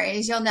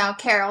series, you'll know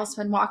Carol's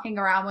been walking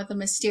around with a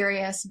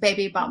mysterious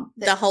baby bump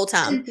the whole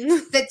time.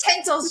 The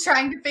Tinsel's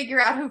trying to figure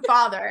out who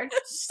fathered.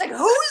 She's like,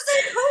 who's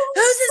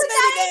his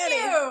baby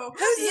daddy?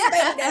 Who's his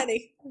baby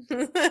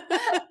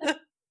daddy?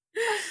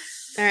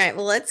 All right,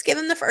 well, let's give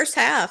him the first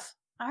half.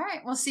 All right,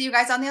 we'll see you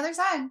guys on the other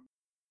side.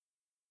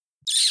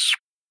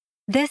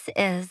 This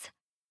is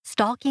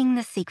Stalking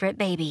the Secret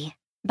Baby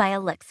by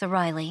Alexa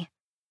Riley.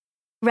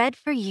 Read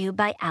for you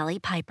by Allie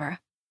Piper.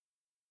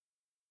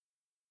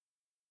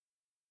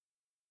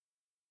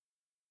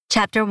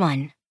 Chapter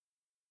 1.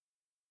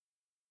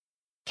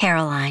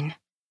 Caroline.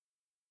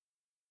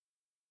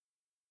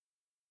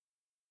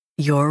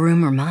 Your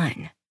room or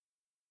mine?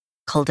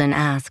 Colden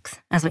asks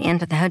as we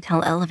enter the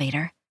hotel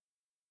elevator.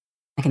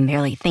 I can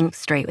barely think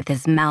straight with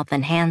his mouth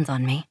and hands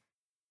on me.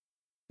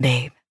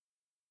 Babe,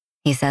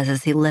 he says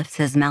as he lifts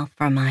his mouth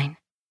from mine.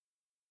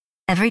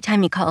 Every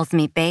time he calls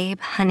me babe,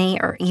 honey,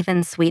 or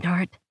even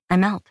sweetheart, I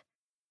melt.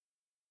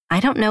 I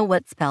don't know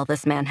what spell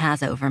this man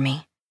has over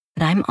me,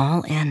 but I'm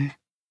all in.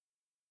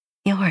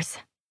 Yours,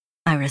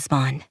 I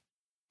respond,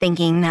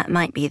 thinking that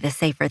might be the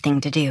safer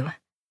thing to do.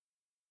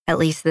 At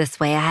least this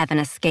way I have an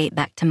escape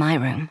back to my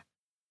room.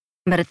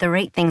 But at the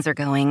rate things are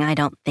going, I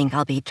don't think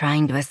I'll be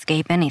trying to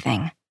escape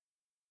anything.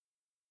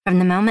 From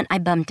the moment I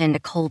bumped into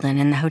Colden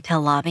in the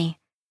hotel lobby,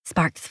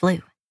 sparks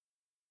flew.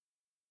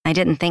 I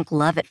didn't think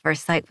love at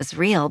first sight was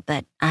real,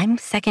 but I'm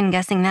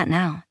second-guessing that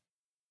now.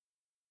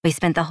 We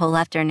spent the whole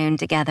afternoon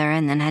together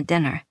and then had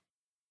dinner.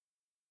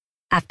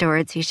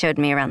 Afterwards, he showed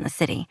me around the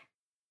city.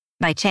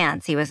 By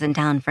chance, he was in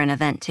town for an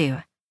event, too.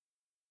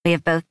 We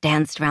have both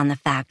danced around the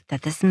fact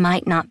that this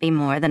might not be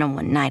more than a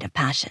one night of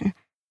passion.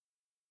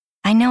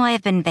 I know I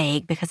have been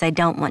vague because I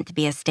don't want to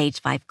be a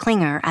stage 5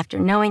 clinger after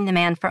knowing the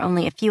man for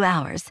only a few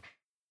hours,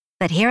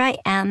 but here I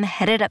am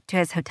headed up to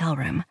his hotel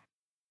room.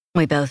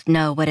 We both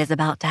know what is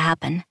about to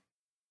happen,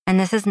 and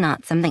this is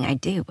not something I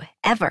do,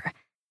 ever.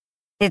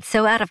 It's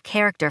so out of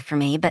character for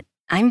me, but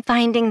I'm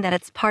finding that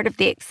it's part of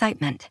the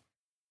excitement.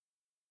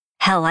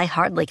 Hell, I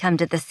hardly come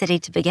to the city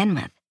to begin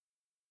with.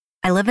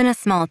 I live in a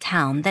small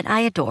town that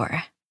I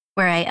adore,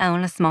 where I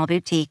own a small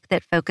boutique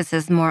that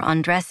focuses more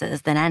on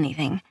dresses than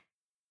anything.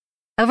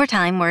 Over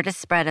time, word has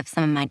spread of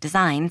some of my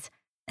designs,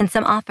 and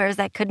some offers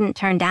I couldn't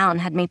turn down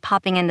had me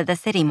popping into the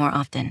city more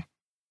often,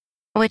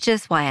 which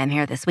is why I'm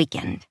here this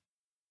weekend.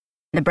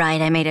 The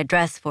bride I made a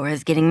dress for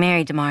is getting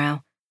married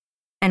tomorrow,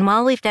 and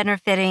while we've done her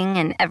fitting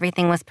and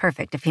everything was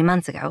perfect a few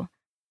months ago,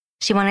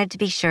 she wanted to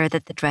be sure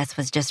that the dress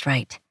was just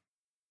right.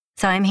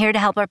 So I'm here to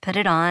help her put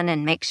it on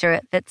and make sure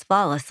it fits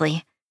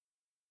flawlessly.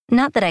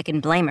 Not that I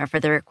can blame her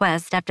for the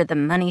request after the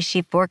money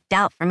she forked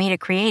out for me to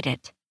create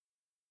it.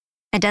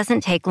 It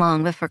doesn't take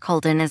long before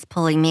Colden is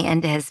pulling me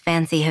into his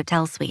fancy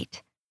hotel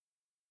suite.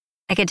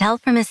 I could tell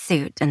from his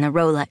suit and the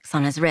Rolex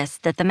on his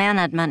wrist that the man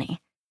had money,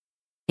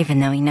 even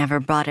though he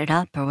never brought it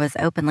up or was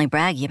openly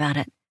braggy about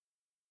it.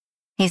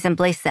 He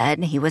simply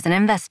said he was an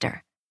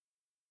investor.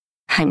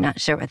 I'm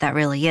not sure what that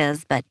really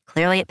is, but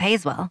clearly it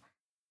pays well.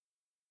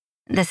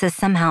 this is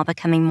somehow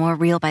becoming more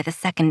real by the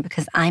second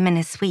because I'm in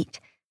his suite,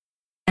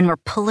 and we're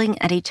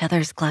pulling at each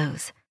other's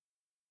clothes.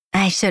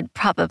 I should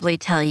probably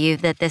tell you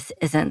that this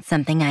isn't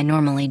something I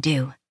normally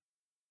do.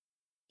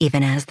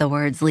 Even as the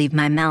words leave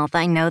my mouth,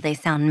 I know they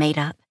sound made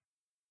up.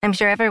 I'm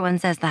sure everyone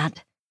says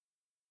that.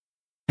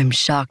 I'm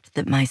shocked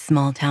that my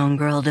small-town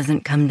girl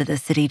doesn't come to the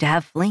city to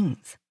have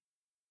flings.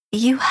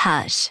 You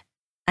hush,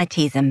 I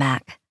tease him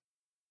back.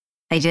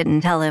 I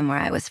didn't tell him where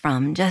I was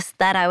from, just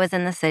that I was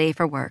in the city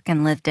for work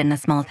and lived in a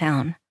small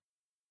town.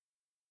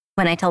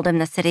 When I told him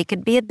the city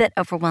could be a bit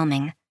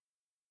overwhelming,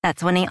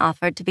 that's when he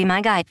offered to be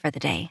my guide for the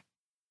day.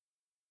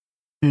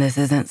 This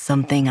isn't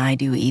something I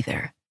do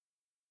either.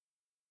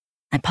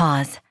 I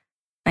pause,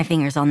 my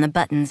fingers on the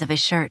buttons of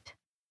his shirt.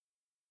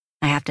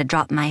 I have to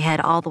drop my head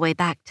all the way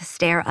back to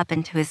stare up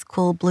into his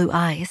cool blue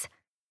eyes.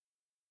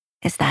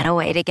 Is that a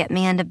way to get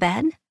me into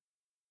bed?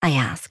 I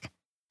ask,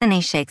 and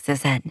he shakes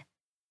his head.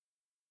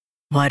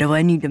 Why do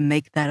I need to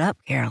make that up,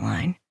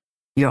 Caroline?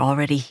 You're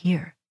already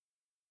here.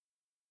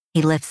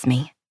 He lifts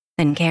me,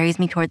 then carries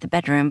me toward the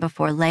bedroom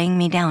before laying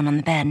me down on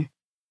the bed.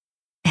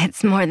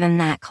 It's more than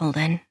that,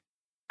 Colden.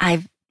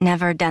 I've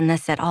never done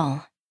this at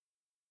all.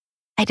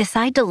 I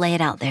decide to lay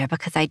it out there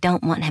because I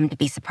don't want him to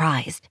be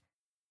surprised.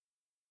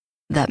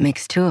 That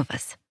makes two of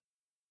us.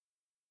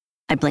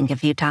 I blink a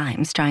few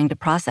times, trying to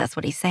process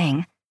what he's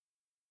saying.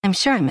 I'm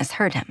sure I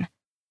misheard him.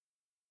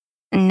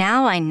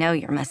 Now I know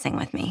you're messing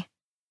with me.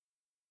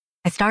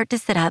 I start to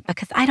sit up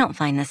because I don't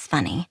find this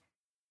funny,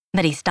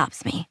 but he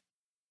stops me.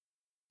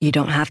 You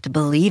don't have to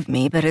believe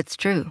me, but it's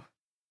true.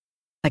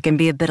 I can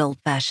be a bit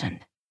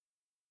old-fashioned.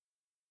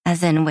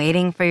 As in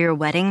waiting for your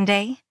wedding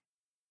day?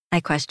 I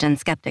question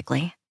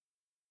skeptically.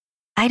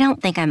 I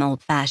don't think I'm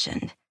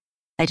old-fashioned.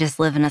 I just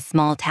live in a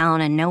small town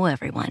and know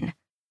everyone,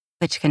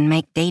 which can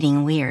make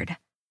dating weird.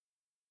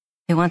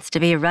 Who wants to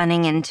be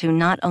running into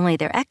not only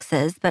their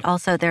exes, but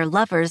also their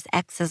lover's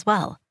ex as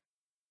well?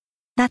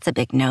 That's a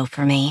big no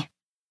for me.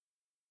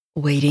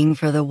 Waiting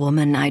for the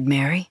woman I'd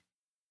marry?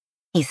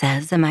 He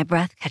says, and my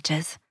breath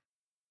catches.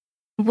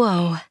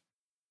 Whoa,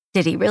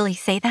 did he really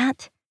say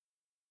that?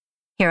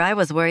 Here I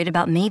was worried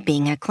about me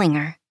being a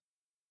clinger.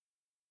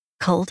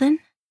 Colden?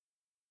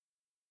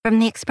 From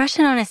the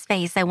expression on his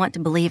face, I want to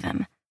believe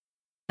him,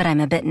 but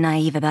I'm a bit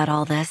naive about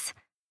all this.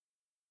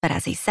 But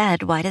as he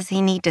said, why does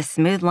he need to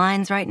smooth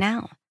lines right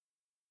now?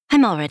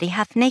 I'm already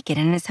half naked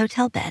in his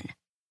hotel bed.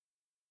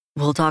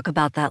 We'll talk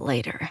about that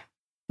later.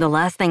 The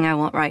last thing I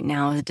want right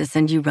now is to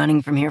send you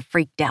running from here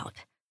freaked out.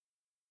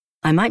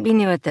 I might be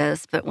new at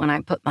this, but when I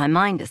put my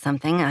mind to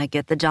something, I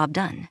get the job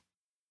done.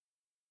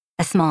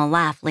 A small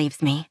laugh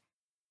leaves me.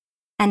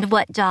 And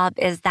what job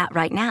is that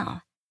right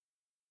now?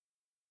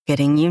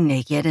 Getting you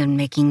naked and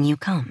making you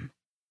come.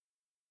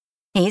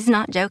 He's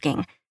not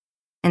joking.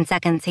 In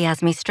seconds, he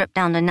has me stripped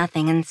down to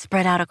nothing and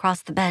spread out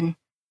across the bed,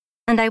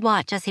 and I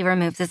watch as he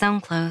removes his own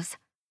clothes.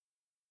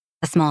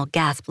 A small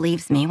gasp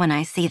leaves me when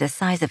I see the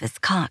size of his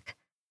cock.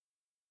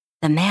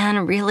 The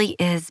man really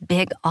is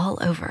big all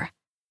over.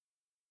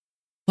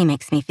 He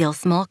makes me feel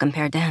small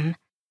compared to him.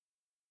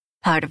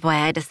 Part of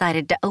why I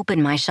decided to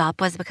open my shop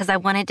was because I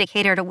wanted to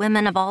cater to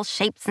women of all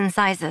shapes and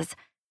sizes.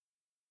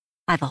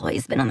 I've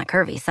always been on the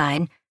curvy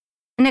side,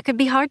 and it could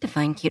be hard to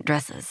find cute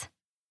dresses.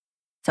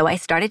 So I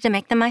started to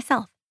make them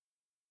myself.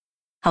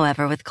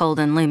 However, with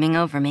Colden looming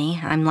over me,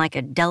 I'm like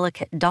a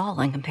delicate doll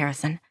in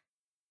comparison.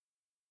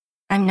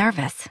 I'm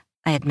nervous,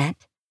 I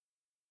admit.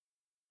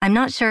 I'm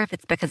not sure if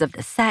it's because of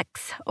the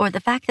sex or the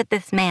fact that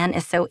this man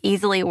is so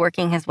easily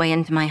working his way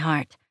into my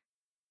heart.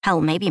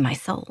 Hell, maybe my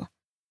soul.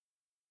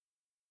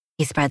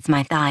 He spreads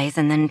my thighs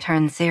and then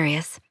turns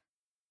serious.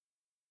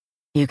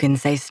 You can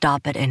say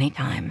stop at any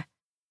time,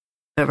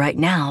 but right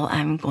now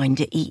I'm going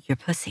to eat your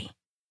pussy.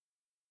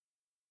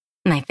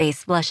 My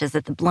face flushes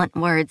at the blunt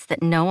words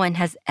that no one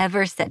has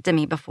ever said to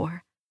me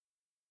before.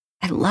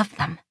 I love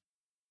them.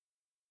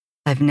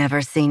 I've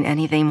never seen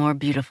anything more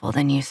beautiful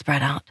than you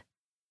spread out.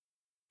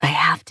 I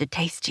have to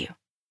taste you.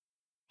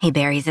 He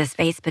buries his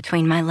face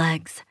between my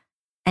legs,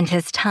 and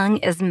his tongue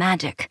is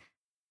magic.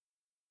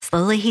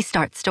 Slowly, he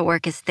starts to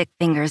work his thick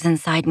fingers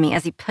inside me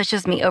as he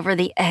pushes me over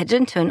the edge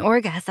into an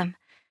orgasm.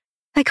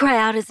 I cry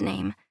out his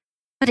name,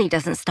 but he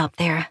doesn't stop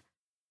there.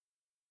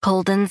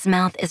 Colden's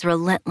mouth is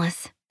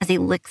relentless as he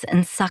licks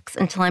and sucks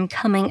until I'm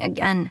coming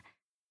again.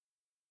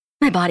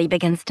 My body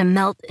begins to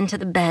melt into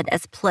the bed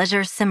as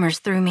pleasure simmers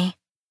through me.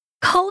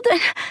 Colden!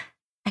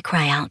 I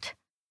cry out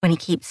when he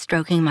keeps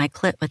stroking my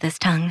clit with his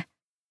tongue,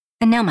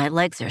 and now my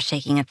legs are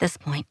shaking at this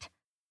point.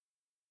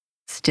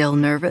 Still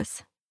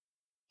nervous?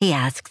 He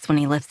asks when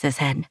he lifts his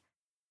head.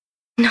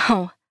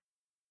 No.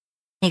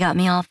 He got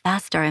me off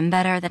faster and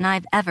better than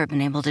I've ever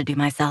been able to do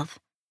myself.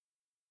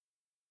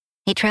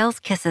 He trails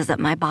kisses up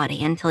my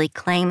body until he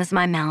claims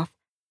my mouth,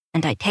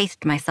 and I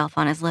taste myself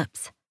on his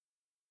lips.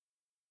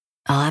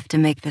 I'll have to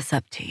make this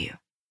up to you,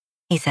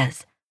 he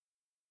says,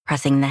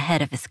 pressing the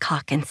head of his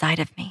cock inside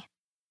of me.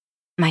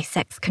 My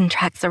sex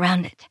contracts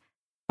around it,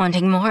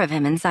 wanting more of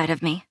him inside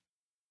of me.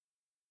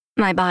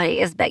 My body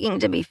is begging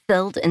to be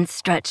filled and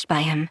stretched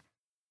by him,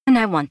 and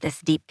I want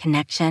this deep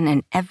connection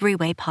in every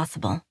way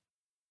possible.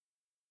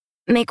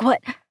 Make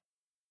what?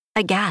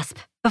 I gasp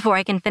before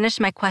I can finish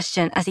my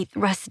question as he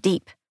thrusts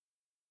deep.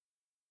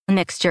 A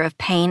mixture of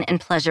pain and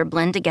pleasure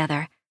blend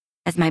together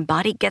as my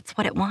body gets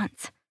what it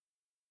wants.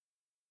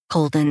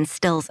 Colden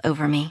stills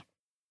over me,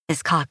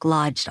 his cock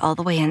lodged all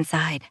the way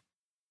inside.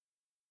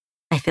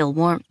 I feel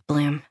warmth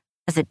bloom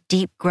as a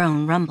deep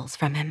groan rumbles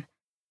from him.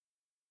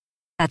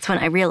 That's when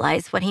I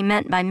realize what he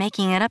meant by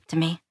making it up to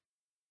me.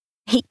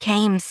 He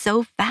came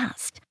so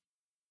fast.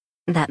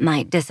 That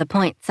might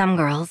disappoint some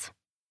girls,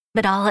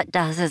 but all it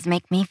does is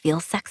make me feel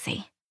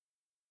sexy.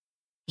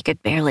 He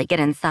could barely get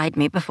inside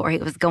me before he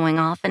was going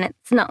off, and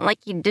it's not like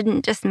he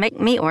didn't just make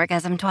me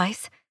orgasm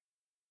twice.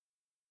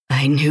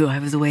 I knew I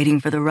was waiting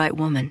for the right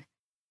woman,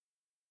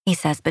 he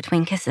says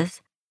between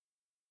kisses.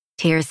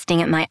 Tears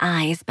sting at my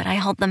eyes, but I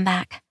hold them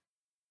back.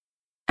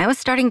 I was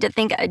starting to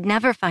think I'd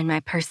never find my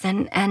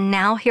person, and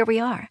now here we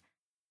are.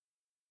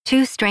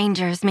 Two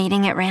strangers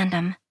meeting at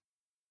random.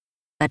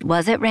 But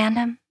was it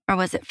random, or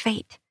was it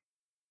fate?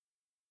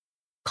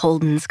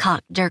 Colden's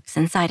cock jerks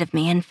inside of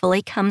me and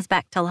fully comes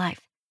back to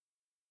life.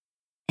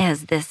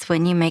 Is this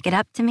when you make it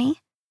up to me?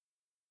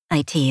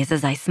 I tease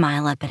as I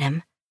smile up at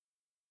him.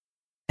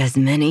 As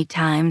many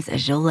times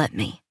as you'll let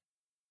me.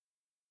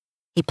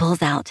 He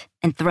pulls out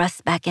and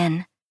thrusts back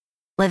in,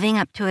 living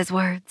up to his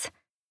words.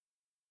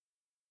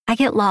 I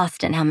get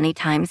lost in how many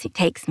times he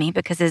takes me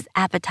because his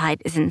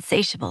appetite is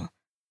insatiable.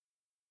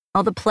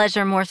 All the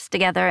pleasure morphs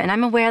together, and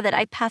I'm aware that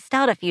I passed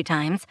out a few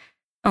times,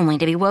 only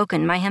to be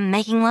woken by him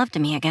making love to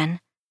me again.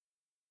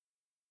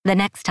 The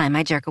next time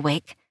I jerk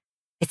awake,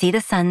 I see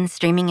the sun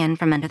streaming in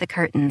from under the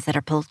curtains that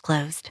are pulled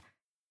closed.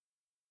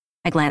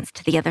 I glance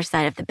to the other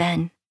side of the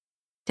bed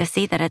to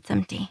see that it's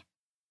empty.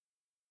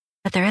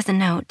 But there is a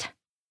note.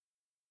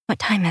 What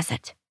time is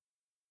it?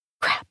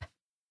 Crap.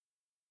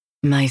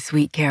 My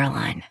sweet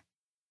Caroline,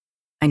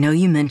 I know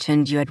you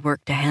mentioned you had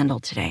work to handle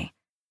today,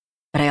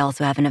 but I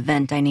also have an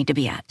event I need to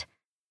be at.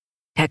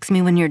 Text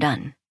me when you're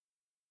done.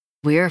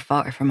 We're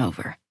far from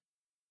over.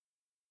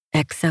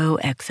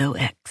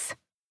 XOXOX.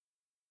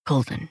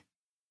 Colden.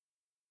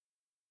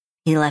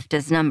 He left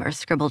his number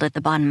scribbled at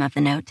the bottom of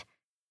the note,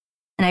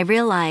 and I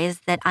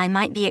realized that I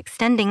might be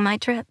extending my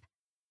trip.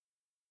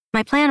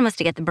 My plan was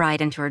to get the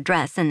bride into her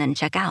dress and then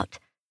check out.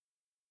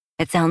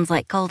 It sounds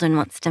like Colden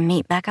wants to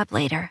meet back up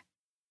later,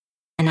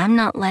 and I'm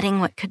not letting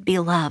what could be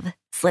love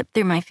slip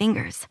through my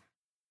fingers.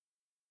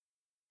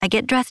 I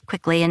get dressed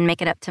quickly and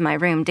make it up to my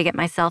room to get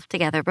myself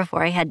together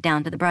before I head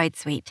down to the bride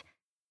suite.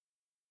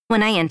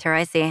 When I enter,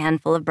 I see a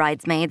handful of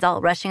bridesmaids all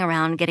rushing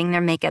around getting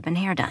their makeup and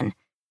hair done.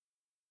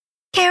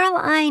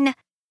 Caroline!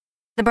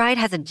 The bride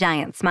has a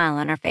giant smile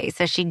on her face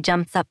as she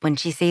jumps up when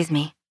she sees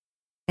me.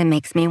 It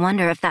makes me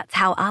wonder if that's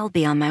how I'll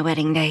be on my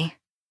wedding day.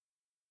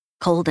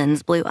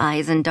 Colden's blue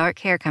eyes and dark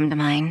hair come to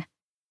mind,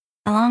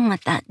 along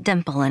with that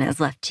dimple in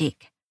his left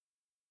cheek.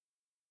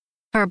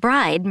 For a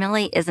bride,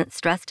 Millie isn't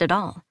stressed at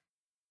all.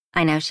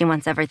 I know she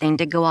wants everything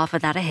to go off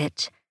without a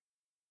hitch,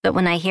 but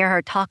when I hear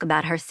her talk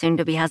about her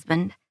soon-to-be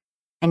husband,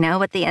 I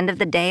know at the end of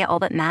the day all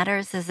that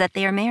matters is that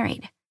they are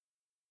married.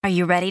 Are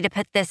you ready to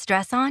put this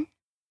dress on?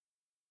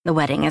 The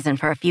wedding isn't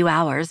for a few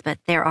hours, but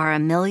there are a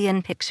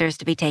million pictures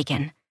to be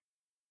taken.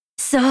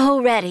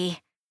 So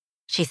ready,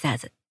 she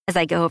says as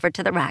I go over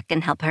to the rack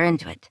and help her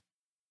into it.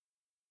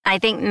 I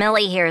think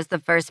Millie here is the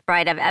first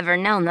bride I've ever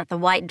known that the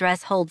white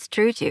dress holds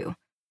true to.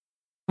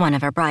 One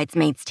of her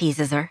bridesmaids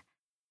teases her,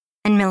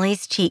 and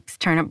Millie's cheeks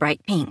turn a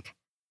bright pink.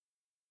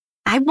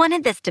 I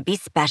wanted this to be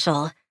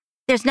special.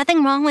 There's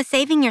nothing wrong with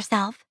saving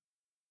yourself.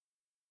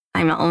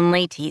 I'm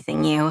only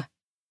teasing you,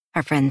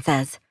 her friend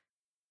says.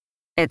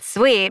 It's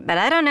sweet, but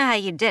I don't know how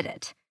you did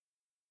it.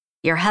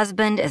 Your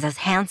husband is as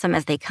handsome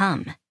as they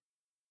come.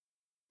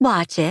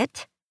 Watch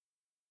it.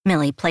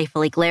 Millie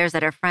playfully glares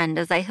at her friend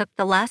as I hook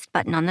the last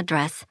button on the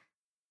dress,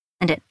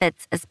 and it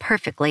fits as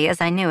perfectly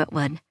as I knew it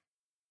would.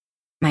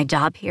 My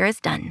job here is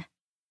done.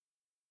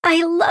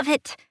 I love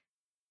it.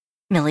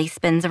 Millie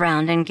spins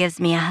around and gives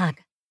me a hug.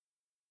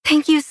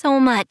 Thank you so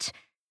much.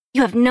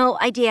 You have no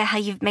idea how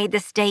you've made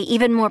this day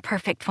even more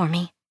perfect for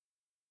me.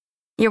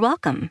 You're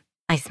welcome,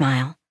 I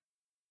smile,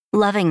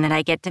 loving that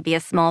I get to be a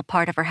small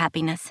part of her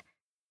happiness.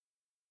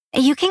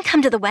 You can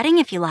come to the wedding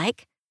if you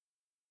like,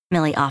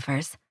 Millie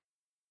offers.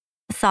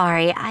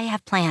 Sorry, I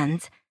have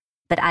plans,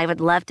 but I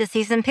would love to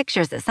see some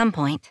pictures at some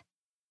point.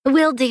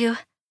 Will do.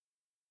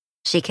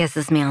 She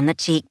kisses me on the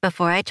cheek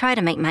before I try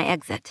to make my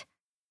exit.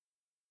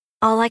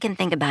 All I can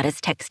think about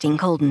is texting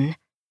Colden,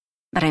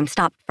 but I'm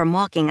stopped from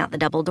walking out the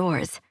double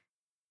doors.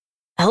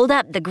 Hold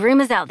up, the groom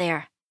is out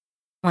there,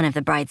 one of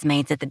the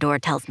bridesmaids at the door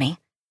tells me.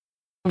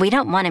 We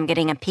don't want him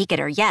getting a peek at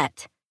her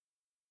yet.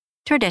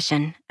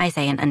 Tradition, I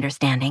say in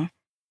understanding.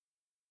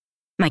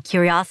 My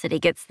curiosity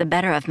gets the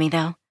better of me,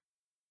 though,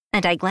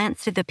 and I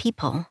glance through the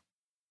peephole.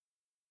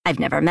 I've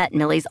never met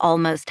Millie's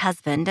almost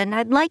husband, and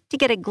I'd like to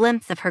get a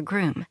glimpse of her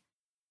groom.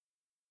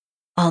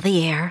 All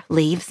the air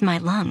leaves my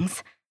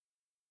lungs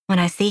when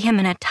I see him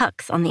in a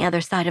tux on the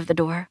other side of the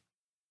door.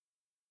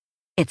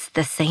 It's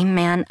the same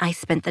man I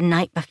spent the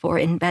night before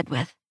in bed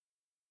with.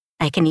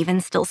 I can even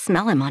still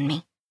smell him on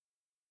me.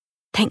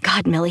 Thank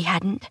God Millie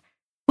hadn't.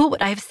 What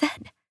would I have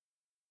said?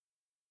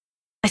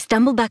 I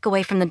stumble back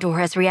away from the door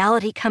as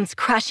reality comes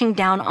crashing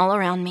down all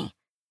around me.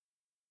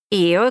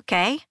 You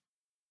okay?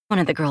 One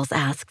of the girls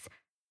asks.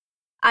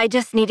 I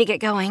just need to get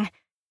going.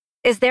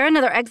 Is there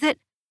another exit?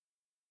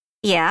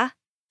 Yeah,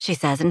 she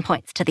says and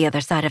points to the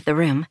other side of the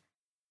room.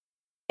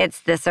 It's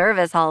the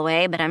service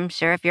hallway, but I'm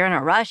sure if you're in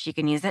a rush, you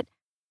can use it.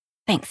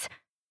 Thanks,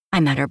 I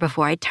mutter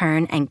before I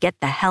turn and get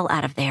the hell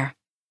out of there.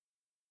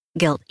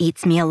 Guilt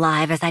eats me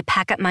alive as I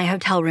pack up my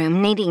hotel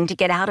room, needing to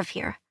get out of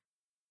here.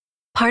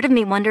 Part of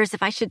me wonders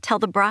if I should tell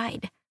the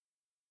bride.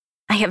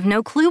 I have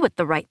no clue what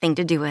the right thing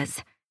to do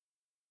is.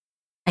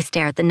 I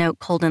stare at the note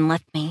Colden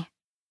left me.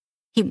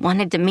 He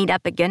wanted to meet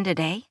up again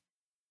today.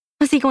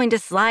 Was he going to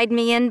slide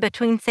me in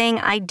between saying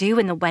I do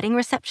and the wedding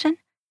reception?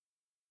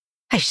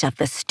 I shove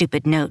the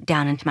stupid note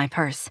down into my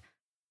purse.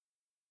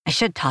 I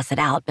should toss it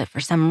out, but for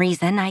some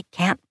reason I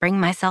can't bring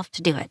myself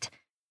to do it.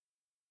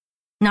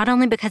 Not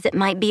only because it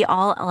might be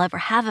all I'll ever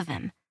have of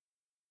him,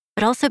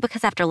 but also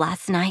because after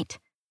last night,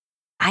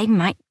 I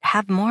might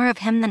have more of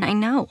him than I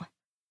know.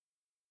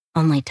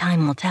 Only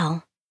time will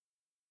tell.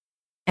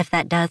 If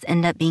that does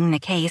end up being the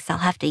case, I'll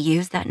have to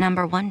use that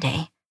number one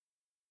day.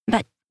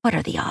 But what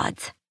are the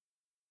odds?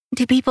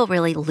 Do people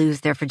really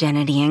lose their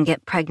virginity and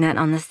get pregnant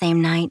on the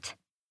same night?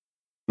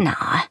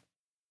 Nah.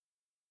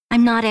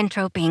 I'm not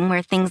entroping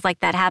where things like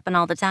that happen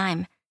all the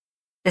time.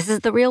 This is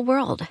the real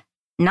world,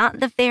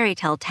 not the fairy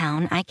tale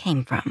town I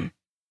came from.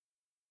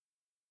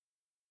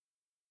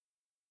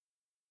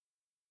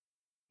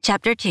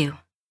 Chapter 2.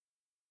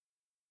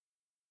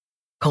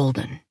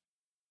 Colden.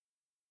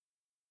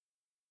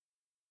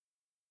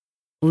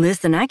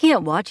 Listen, I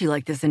can't watch you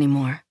like this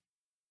anymore.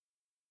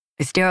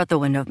 I stare out the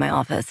window of my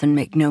office and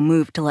make no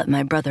move to let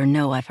my brother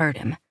know I've heard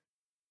him.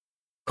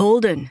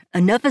 Colden,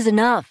 enough is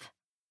enough.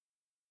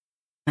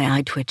 My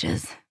eye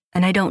twitches,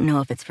 and I don't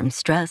know if it's from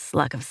stress,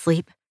 lack of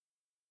sleep,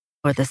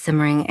 or the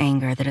simmering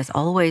anger that is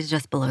always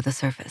just below the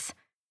surface.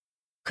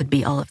 Could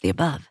be all of the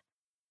above.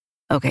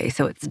 Okay,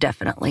 so it's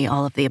definitely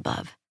all of the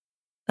above.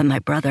 But my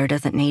brother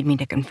doesn't need me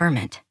to confirm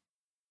it.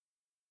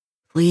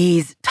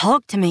 Please,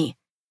 talk to me.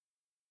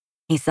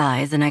 He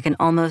sighs, and I can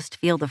almost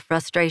feel the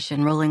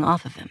frustration rolling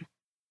off of him.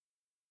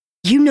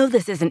 You know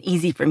this isn't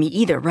easy for me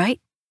either,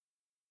 right?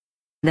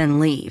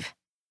 Then leave.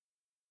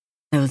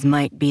 Those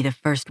might be the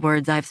first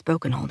words I've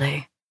spoken all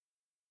day.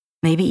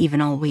 Maybe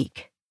even all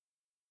week.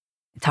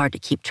 It's hard to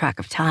keep track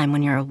of time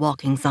when you're a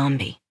walking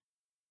zombie.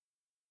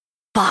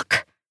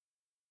 Fuck!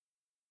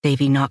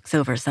 Davy knocks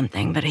over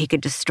something, but he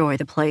could destroy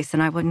the place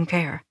and I wouldn't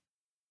care.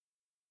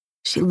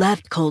 She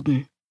left,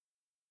 Colden.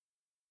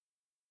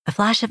 A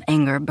flash of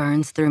anger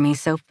burns through me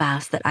so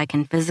fast that I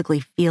can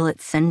physically feel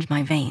it singe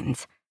my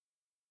veins.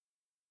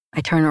 I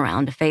turn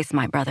around to face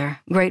my brother,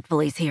 grateful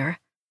he's here.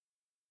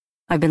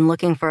 I've been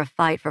looking for a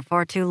fight for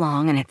far too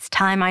long, and it's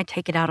time I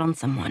take it out on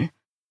someone.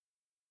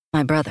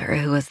 My brother,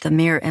 who is the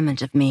mirror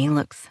image of me,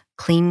 looks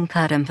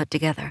clean-cut and put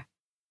together.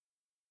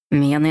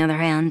 Me, on the other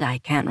hand, I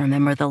can't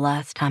remember the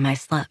last time I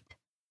slept.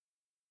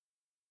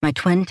 My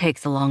twin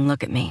takes a long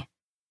look at me,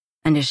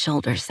 and his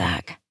shoulders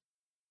sag.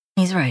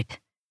 He's right.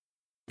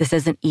 This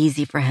isn't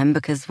easy for him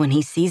because when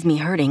he sees me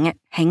hurting, it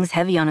hangs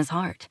heavy on his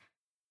heart.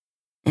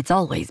 It's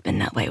always been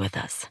that way with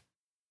us.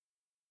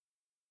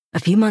 A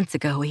few months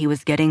ago, he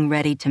was getting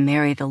ready to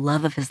marry the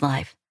love of his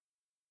life.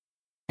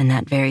 And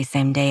that very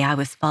same day, I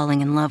was falling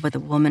in love with a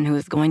woman who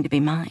was going to be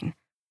mine.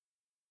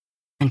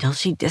 Until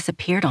she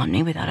disappeared on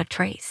me without a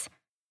trace.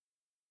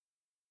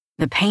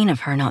 The pain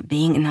of her not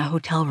being in the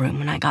hotel room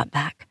when I got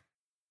back,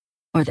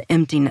 or the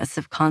emptiness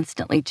of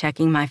constantly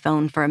checking my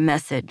phone for a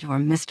message or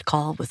missed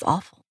call was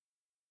awful.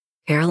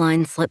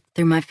 Caroline slipped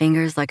through my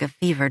fingers like a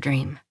fever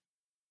dream.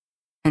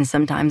 And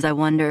sometimes I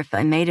wonder if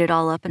I made it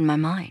all up in my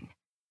mind.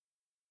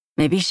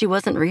 Maybe she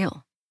wasn't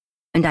real,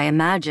 and I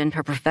imagined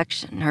her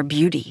perfection, her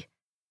beauty,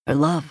 her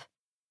love.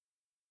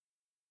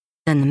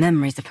 Then the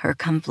memories of her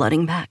come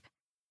flooding back,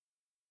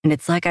 and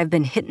it's like I've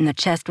been hit in the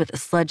chest with a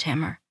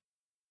sledgehammer.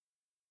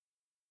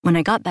 When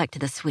I got back to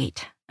the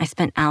suite, I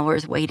spent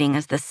hours waiting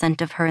as the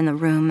scent of her in the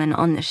room and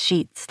on the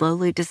sheet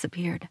slowly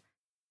disappeared.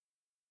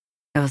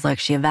 It was like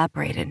she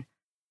evaporated,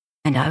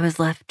 and I was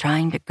left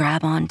trying to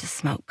grab on to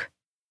smoke.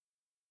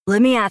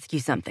 Let me ask you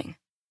something,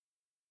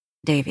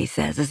 Davy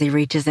says as he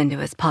reaches into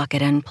his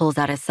pocket and pulls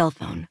out his cell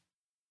phone.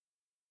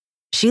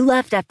 She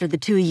left after the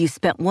two of you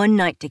spent one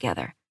night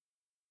together.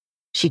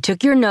 She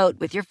took your note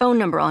with your phone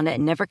number on it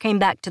and never came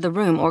back to the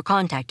room or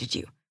contacted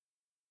you.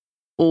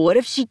 Well, what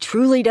if she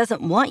truly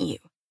doesn't want you?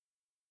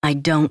 I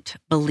don't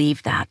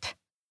believe that.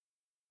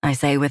 I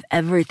say with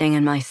everything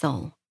in my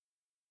soul.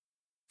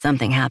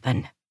 Something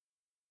happened.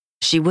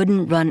 She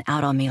wouldn't run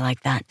out on me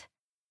like that.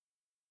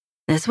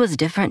 This was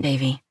different,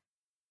 Davy.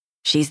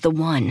 She's the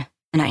one,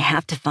 and I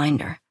have to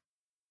find her.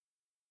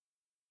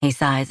 He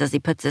sighs as he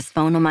puts his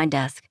phone on my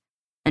desk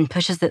and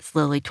pushes it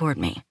slowly toward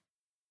me.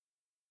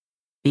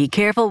 Be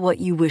careful what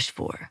you wish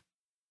for.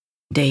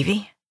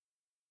 Davy?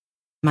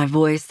 My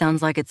voice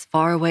sounds like it's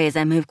far away as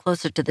I move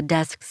closer to the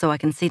desk so I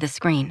can see the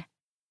screen.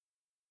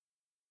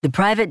 The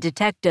private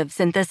detective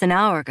sent this an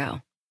hour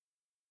ago.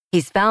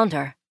 He's found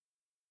her.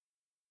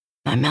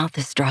 My mouth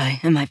is dry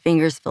and my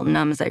fingers feel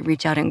numb as I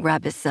reach out and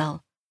grab his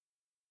cell.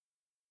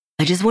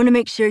 I just want to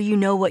make sure you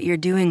know what you're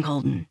doing,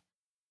 Colton.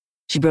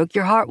 She broke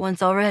your heart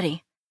once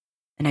already,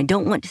 and I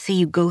don't want to see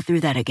you go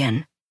through that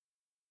again.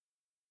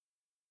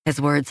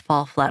 His words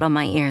fall flat on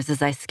my ears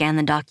as I scan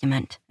the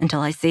document until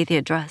I see the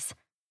address.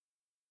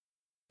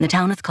 The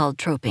town is called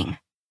Troping,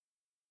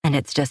 and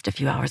it's just a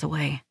few hours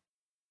away.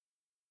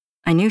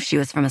 I knew she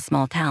was from a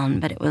small town,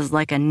 but it was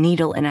like a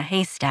needle in a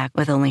haystack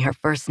with only her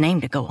first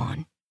name to go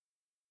on.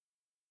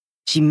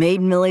 She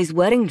made Millie's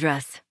wedding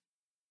dress,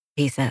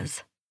 he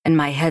says, and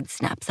my head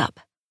snaps up.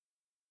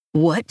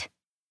 What?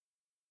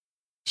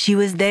 She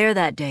was there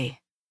that day.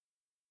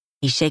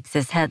 He shakes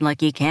his head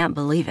like he can't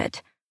believe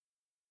it.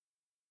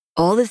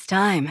 All this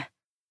time,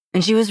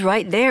 and she was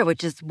right there,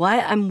 which is why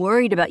I'm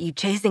worried about you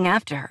chasing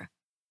after her.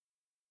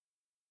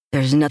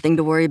 There's nothing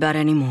to worry about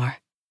anymore,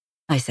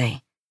 I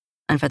say,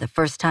 and for the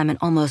first time in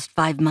almost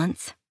 5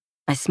 months,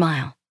 I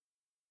smile.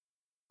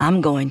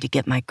 I'm going to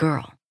get my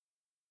girl.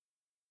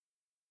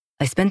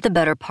 I spent the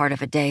better part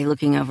of a day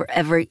looking over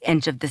every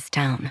inch of this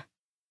town.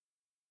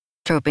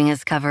 Troping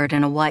is covered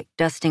in a white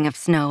dusting of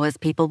snow as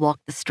people walk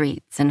the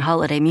streets and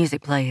holiday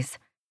music plays.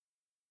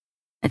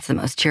 It's the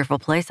most cheerful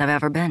place I've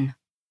ever been,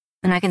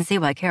 and I can see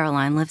why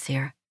Caroline lives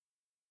here.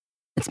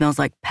 It smells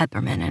like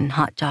peppermint and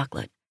hot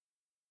chocolate,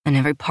 and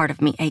every part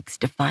of me aches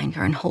to find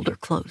her and hold her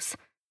close.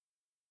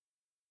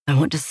 I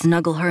want to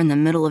snuggle her in the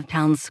middle of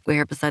town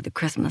square beside the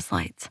Christmas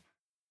lights.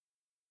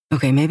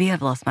 Okay, maybe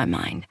I've lost my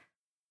mind,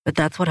 but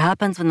that's what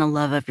happens when the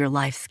love of your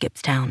life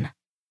skips town.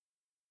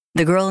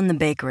 The girl in the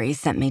bakery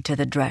sent me to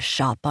the dress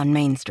shop on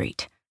Main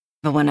Street,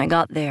 but when I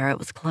got there, it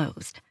was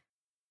closed.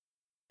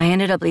 I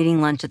ended up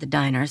eating lunch at the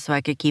diner so I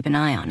could keep an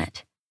eye on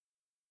it.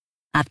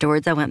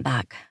 Afterwards, I went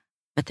back,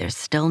 but there's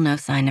still no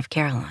sign of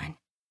Caroline.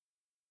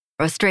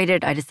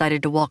 Frustrated, I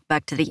decided to walk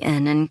back to the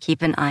inn and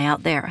keep an eye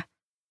out there.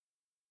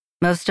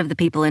 Most of the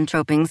people in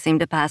Troping seem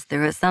to pass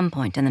through at some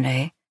point in the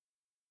day,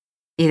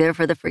 either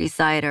for the free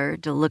cider,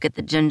 to look at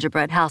the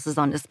gingerbread houses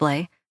on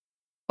display,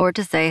 or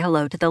to say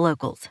hello to the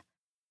locals.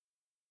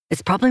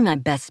 It's probably my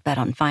best bet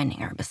on finding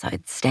her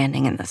besides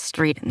standing in the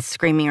street and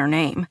screaming her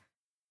name,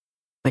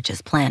 which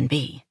is Plan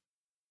B.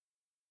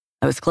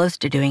 I was close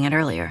to doing it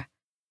earlier,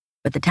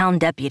 but the town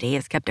deputy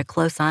has kept a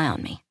close eye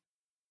on me.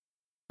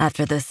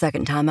 After the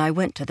second time I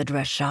went to the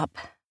dress shop,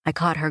 I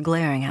caught her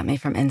glaring at me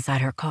from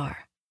inside her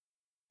car.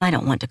 I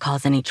don't want to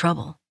cause any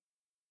trouble.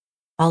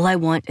 All I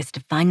want is to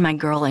find my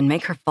girl and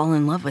make her fall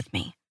in love with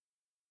me.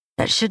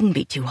 That shouldn't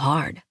be too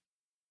hard.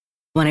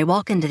 When I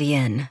walk into the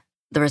inn,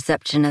 the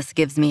receptionist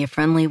gives me a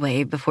friendly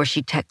wave before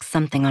she texts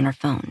something on her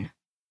phone.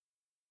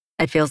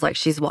 It feels like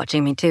she's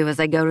watching me too as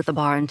I go to the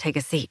bar and take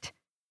a seat.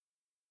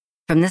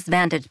 From this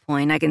vantage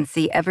point, I can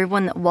see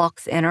everyone that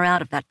walks in or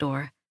out of that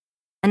door,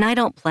 and I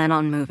don't plan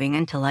on moving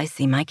until I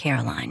see my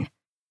Caroline.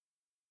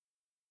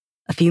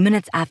 A few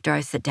minutes after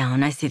I sit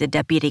down, I see the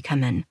deputy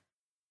come in,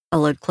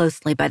 followed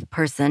closely by the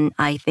person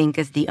I think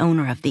is the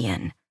owner of the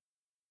inn.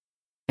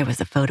 There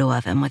was a photo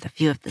of him with a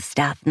few of the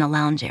staff in the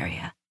lounge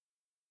area.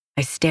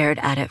 I stared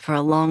at it for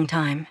a long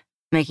time,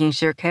 making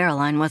sure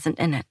Caroline wasn't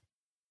in it.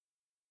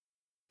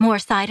 More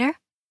cider?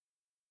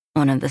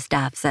 One of the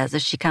staff says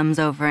as she comes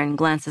over and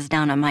glances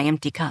down at my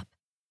empty cup.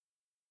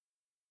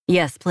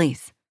 Yes,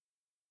 please,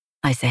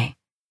 I say,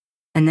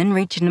 and then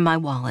reach into my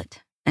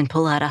wallet and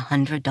pull out a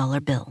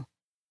 $100 bill.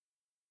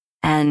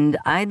 And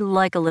I'd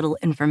like a little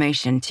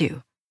information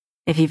too,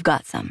 if you've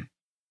got some.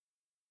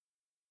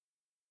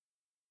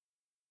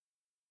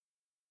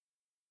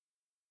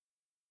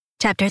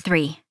 Chapter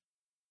 3.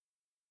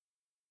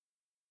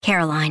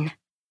 Caroline.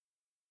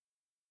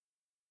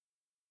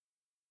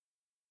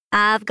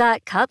 I've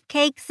got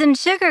cupcakes and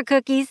sugar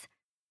cookies.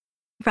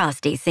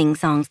 Frosty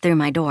sing-songs through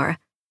my door,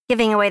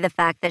 giving away the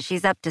fact that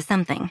she's up to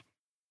something.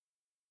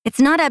 It's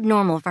not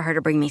abnormal for her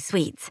to bring me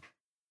sweets,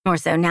 more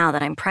so now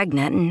that I'm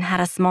pregnant and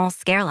had a small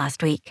scare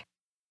last week.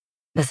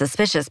 The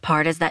suspicious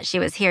part is that she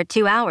was here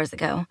 2 hours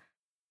ago.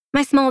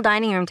 My small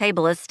dining room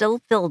table is still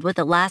filled with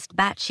the last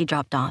batch she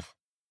dropped off.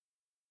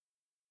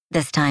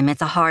 This time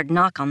it's a hard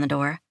knock on the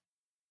door,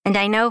 and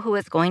I know who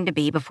it's going to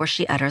be before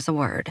she utters a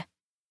word.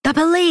 The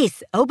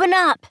police! Open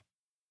up!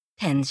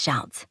 Tens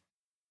shouts.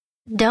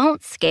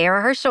 Don't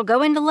scare her, she'll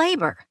go into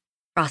labor,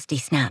 Frosty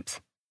snaps.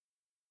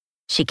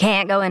 She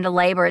can't go into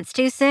labor, it's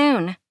too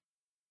soon.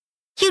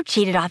 You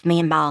cheated off me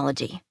in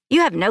biology.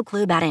 You have no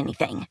clue about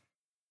anything.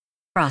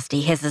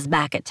 Frosty hisses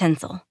back at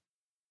Tinsel.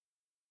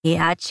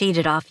 Yeah, I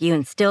cheated off you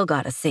and still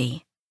got a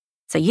C,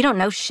 so you don't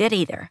know shit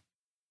either.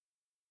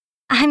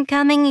 I'm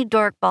coming, you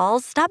dork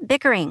balls. Stop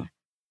bickering.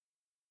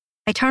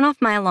 I turn off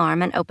my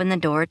alarm and open the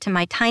door to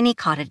my tiny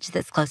cottage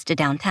that's close to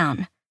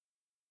downtown.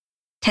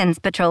 Ten's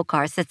patrol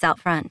car sits out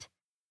front,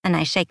 and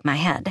I shake my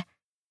head.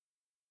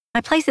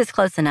 My place is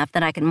close enough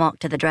that I can walk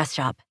to the dress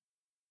shop.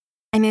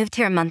 I moved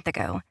here a month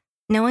ago,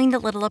 knowing the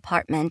little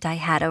apartment I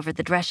had over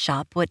the dress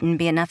shop wouldn't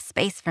be enough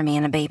space for me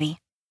and a baby.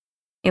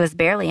 It was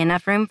barely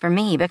enough room for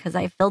me because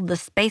I filled the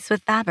space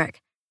with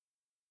fabric.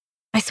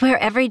 I swear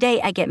every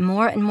day I get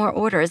more and more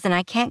orders and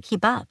I can't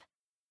keep up.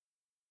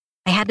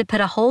 I had to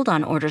put a hold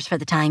on orders for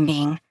the time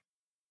being,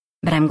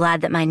 but I'm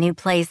glad that my new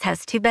place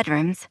has 2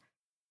 bedrooms.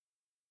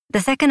 The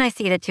second I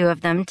see the 2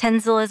 of them,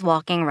 Tensel is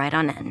walking right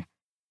on in.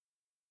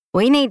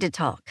 We need to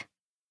talk.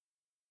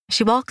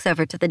 She walks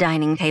over to the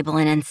dining table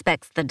and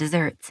inspects the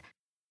desserts.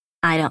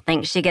 I don't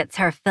think she gets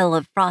her fill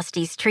of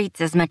Frosty's treats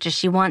as much as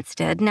she once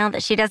did now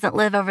that she doesn't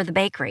live over the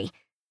bakery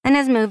and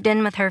has moved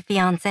in with her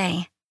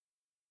fiancé.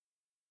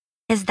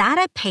 Is that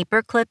a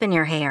paper clip in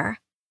your hair?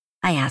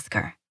 I ask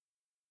her.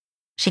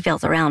 She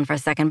feels around for a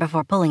second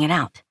before pulling it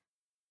out.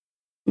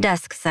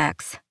 Desk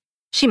sex,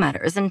 she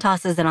mutters and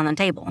tosses it on the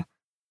table.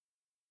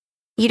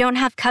 You don't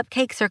have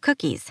cupcakes or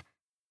cookies,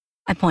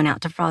 I point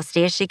out to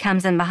Frosty as she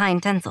comes in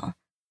behind Tensel.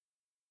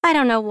 I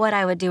don't know what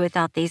I would do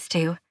without these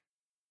 2.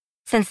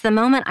 Since the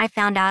moment I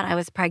found out I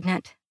was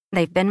pregnant,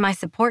 they've been my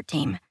support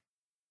team.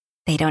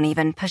 They don't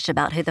even push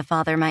about who the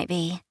father might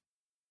be,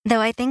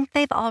 though I think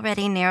they've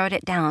already narrowed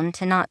it down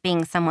to not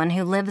being someone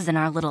who lives in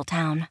our little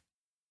town.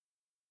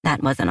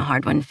 That wasn't a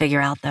hard one to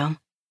figure out, though.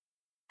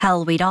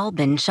 Hell, we'd all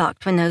been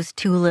shocked when those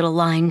 2 little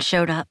lines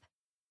showed up.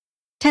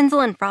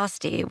 Tensel and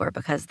Frosty were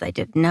because they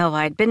didn't know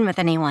I'd been with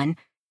anyone,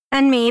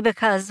 and me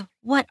because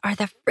what are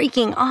the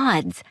freaking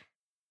odds?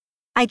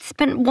 I'd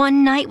spent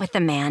 1 night with the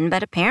man,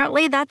 but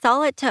apparently that's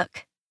all it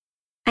took.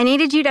 I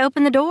needed you to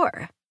open the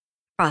door.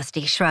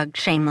 Frosty shrugged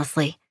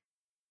shamelessly.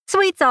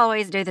 Sweets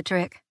always do the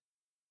trick.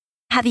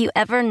 Have you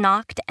ever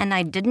knocked and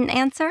I didn't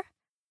answer?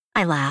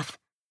 I laugh.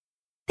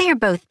 They are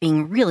both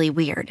being really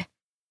weird.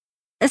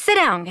 Sit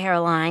down,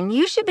 Caroline.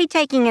 You should be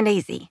taking it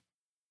easy.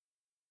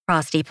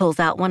 Frosty pulls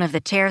out one of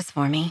the chairs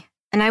for me,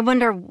 and I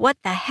wonder what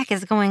the heck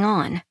is going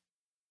on.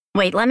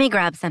 Wait, let me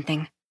grab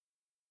something.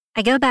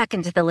 I go back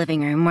into the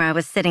living room where I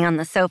was sitting on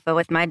the sofa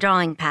with my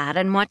drawing pad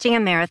and watching a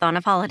marathon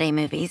of holiday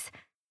movies.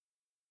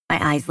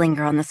 My eyes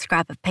linger on the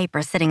scrap of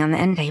paper sitting on the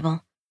end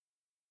table.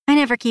 I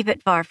never keep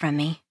it far from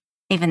me,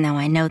 even though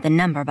I know the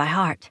number by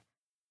heart.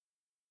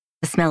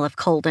 The smell of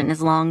Colden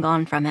is long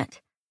gone from it,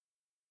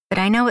 but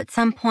I know at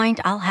some point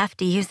I'll have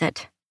to use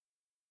it.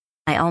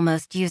 I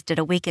almost used it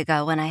a week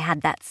ago when I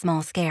had that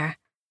small scare.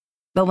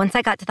 But once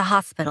I got to the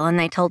hospital and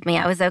they told me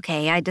I was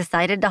okay, I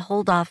decided to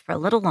hold off for a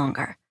little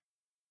longer.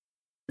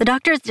 The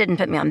doctors didn't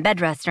put me on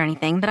bed rest or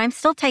anything, but I'm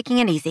still taking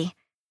it easy.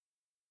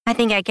 I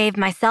think I gave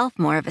myself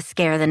more of a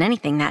scare than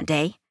anything that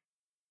day.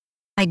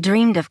 I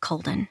dreamed of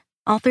Colden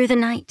all through the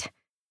night,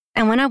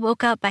 and when I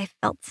woke up, I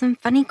felt some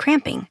funny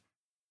cramping.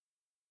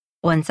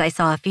 Once I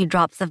saw a few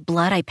drops of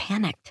blood, I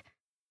panicked.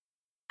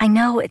 I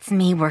know it's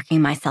me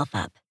working myself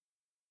up,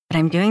 but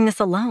I'm doing this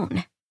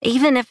alone,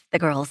 even if the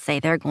girls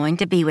say they're going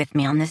to be with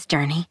me on this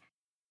journey.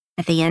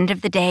 At the end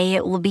of the day,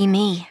 it will be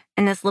me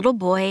and this little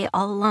boy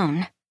all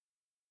alone.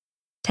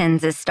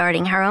 Tens is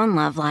starting her own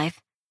love life,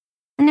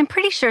 and I'm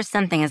pretty sure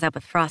something is up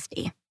with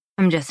Frosty.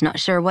 I'm just not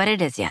sure what it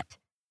is yet.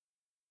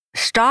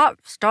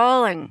 Stop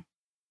stalling,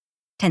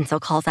 Tensel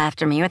calls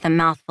after me with a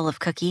mouthful of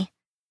cookie.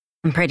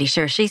 I'm pretty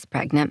sure she's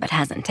pregnant but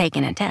hasn't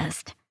taken a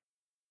test.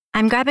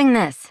 I'm grabbing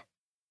this.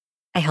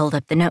 I hold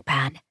up the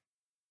notepad.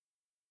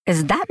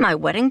 Is that my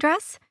wedding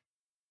dress?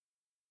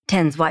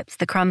 Tens wipes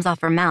the crumbs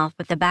off her mouth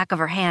with the back of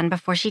her hand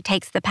before she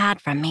takes the pad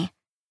from me.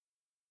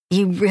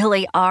 You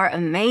really are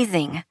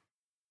amazing.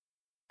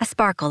 A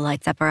sparkle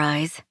lights up her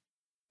eyes.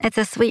 It's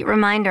a sweet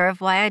reminder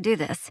of why I do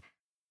this.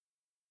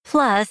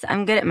 Plus,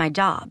 I'm good at my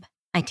job,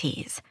 I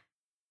tease.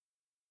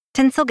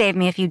 Tensel gave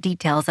me a few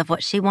details of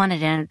what she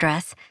wanted in a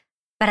dress,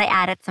 but I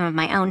added some of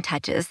my own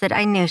touches that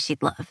I knew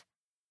she'd love.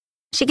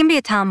 She can be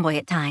a tomboy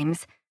at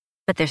times,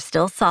 but there's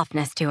still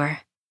softness to her.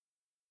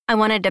 I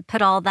wanted to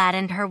put all that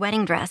into her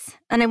wedding dress,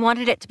 and I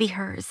wanted it to be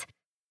hers,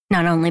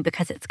 not only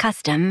because it's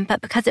custom,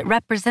 but because it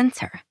represents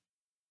her.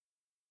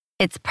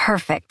 It's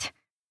perfect,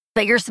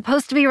 but you're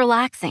supposed to be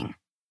relaxing.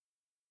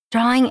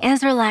 Drawing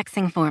is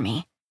relaxing for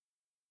me.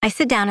 I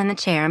sit down in the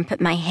chair and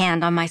put my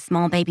hand on my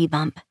small baby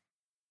bump.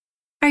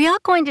 Are y'all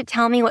going to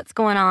tell me what's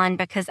going on,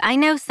 because I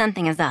know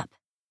something is up?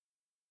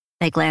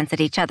 They glance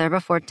at each other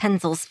before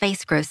Tensel's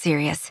face grows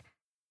serious.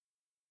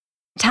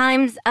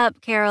 Time's up,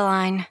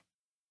 Caroline.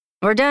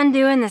 We're done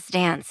doing this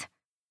dance.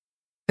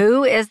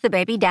 Who is the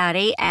baby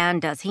daddy,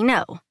 and does he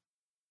know?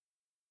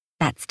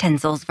 That's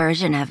Tensel's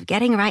version of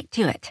getting right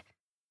to it.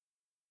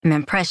 I'm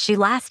impressed she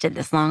lasted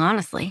this long,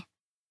 honestly.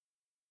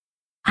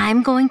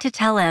 I'm going to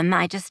tell him,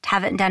 I just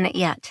haven't done it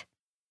yet.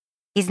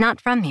 He's not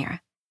from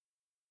here.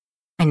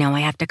 I know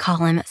I have to call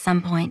him at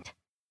some point.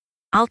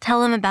 I'll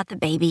tell him about the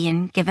baby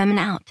and give him an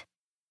out.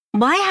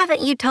 Why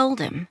haven't you told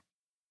him?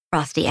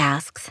 Frosty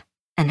asks,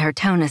 and her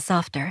tone is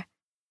softer.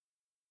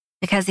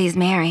 Because he's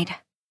married.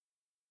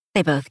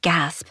 They both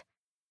gasp.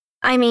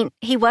 I mean,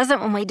 he wasn't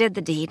when we did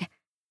the deed,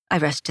 I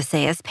rush to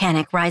say as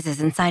panic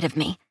rises inside of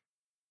me.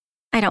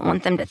 I don't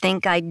want them to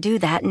think I'd do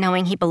that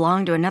knowing he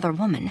belonged to another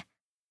woman.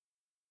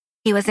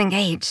 He was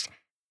engaged,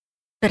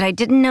 but I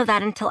didn't know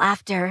that until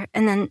after,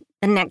 and then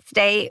the next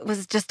day it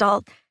was just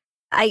all...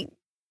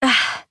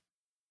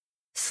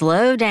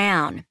 Slow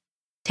down.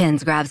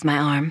 Tens grabs my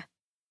arm.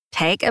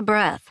 Take a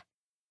breath.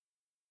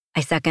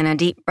 I suck in a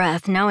deep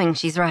breath, knowing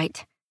she's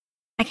right.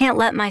 I can't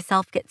let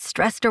myself get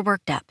stressed or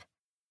worked up.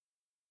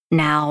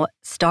 Now,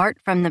 start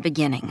from the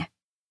beginning.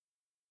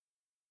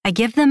 I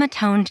give them a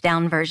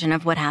toned-down version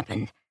of what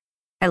happened,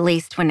 at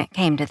least when it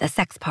came to the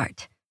sex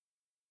part.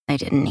 I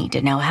didn't need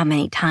to know how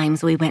many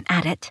times we went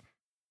at it.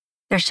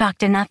 They're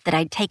shocked enough that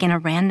I'd taken a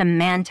random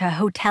man to a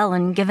hotel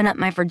and given up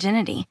my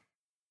virginity.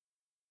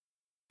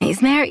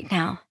 He's married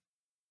now,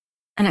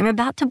 and I'm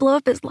about to blow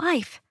up his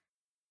life,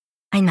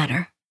 I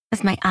mutter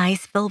as my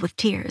eyes fill with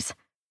tears.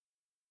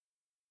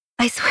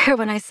 I swear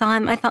when I saw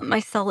him, I thought my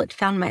soul had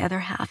found my other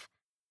half.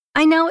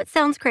 I know it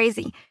sounds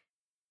crazy.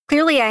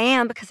 Clearly I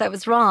am because I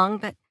was wrong,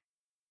 but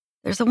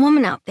there's a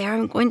woman out there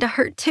I'm going to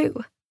hurt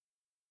too,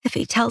 if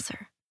he tells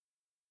her.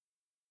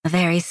 A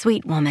very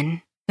sweet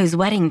woman whose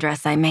wedding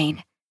dress I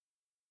made.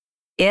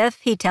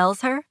 If he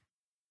tells her?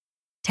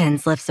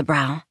 Tens lifts a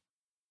brow.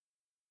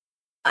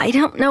 I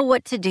don't know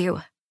what to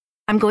do.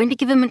 I'm going to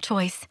give him a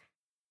choice.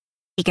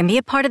 He can be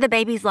a part of the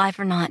baby's life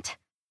or not.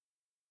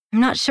 I'm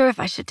not sure if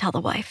I should tell the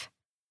wife.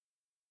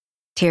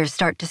 Tears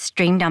start to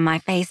stream down my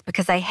face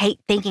because I hate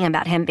thinking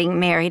about him being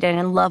married and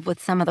in love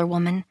with some other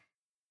woman.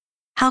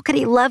 How could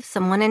he love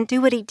someone and do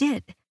what he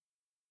did?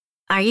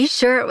 Are you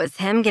sure it was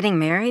him getting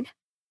married?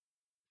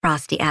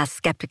 Frosty asked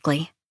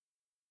skeptically.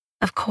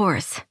 Of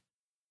course.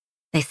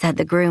 They said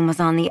the groom was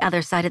on the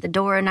other side of the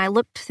door and I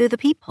looked through the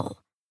peephole.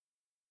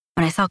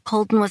 When I saw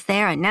Colton was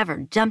there, I never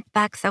jumped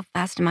back so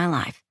fast in my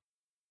life.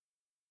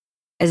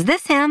 Is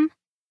this him?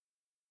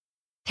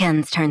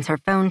 Tens turns her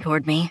phone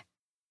toward me,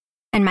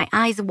 and my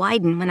eyes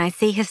widen when I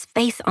see his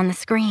face on the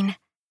screen.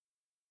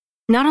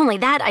 Not only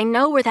that, I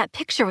know where that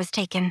picture was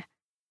taken.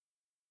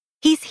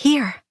 He's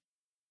here.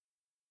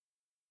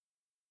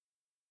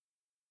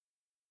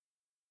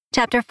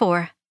 Chapter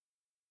 4.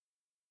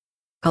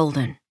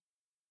 Colton.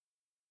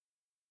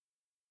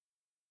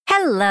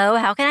 Hello,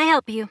 how can I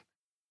help you?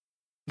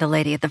 The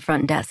lady at the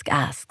front desk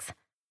asks.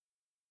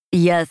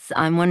 Yes,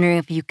 I'm wondering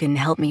if you can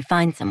help me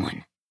find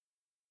someone.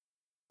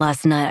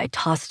 Last night I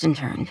tossed and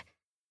turned,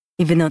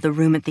 even though the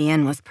room at the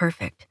inn was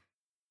perfect.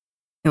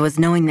 It was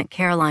knowing that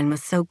Caroline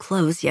was so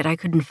close, yet I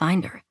couldn't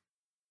find her.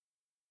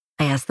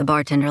 I asked the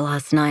bartender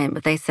last night,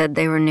 but they said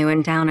they were new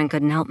in town and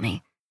couldn't help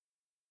me.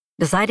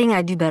 Deciding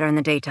I'd do better in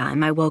the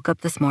daytime, I woke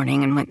up this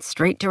morning and went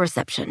straight to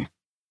reception.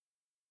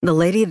 The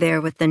lady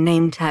there with the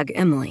name tag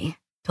Emily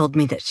told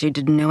me that she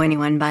didn't know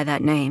anyone by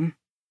that name,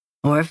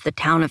 or if the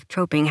town of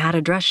Troping had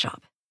a dress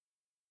shop.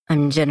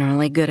 I'm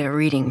generally good at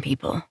reading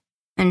people,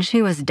 and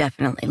she was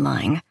definitely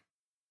lying.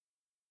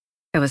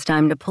 It was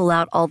time to pull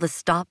out all the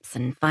stops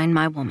and find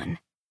my woman.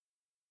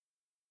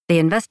 The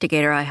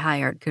investigator I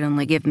hired could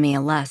only give me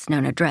a last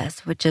known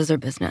address, which is her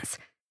business.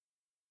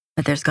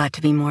 But there's got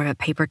to be more of a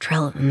paper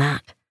trail than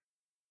that.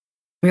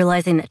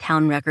 Realizing that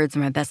town records are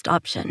my best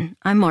option,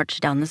 I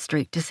marched down the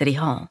street to City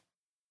Hall.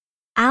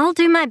 I'll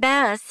do my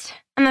best.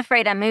 I'm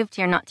afraid I moved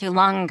here not too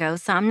long ago,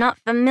 so I'm not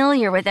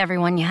familiar with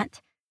everyone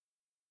yet.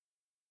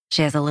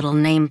 She has a little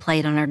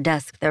nameplate on her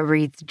desk that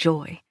reads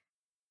Joy,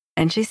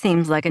 and she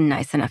seems like a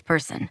nice enough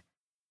person.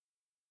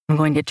 I'm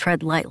going to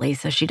tread lightly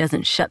so she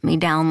doesn't shut me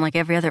down like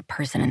every other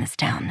person in this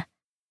town.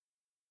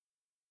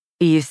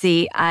 You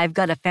see, I've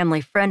got a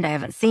family friend I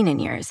haven't seen in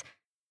years,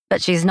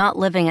 but she's not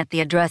living at the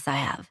address I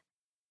have.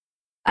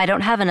 I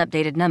don't have an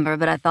updated number,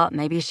 but I thought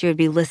maybe she would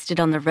be listed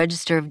on the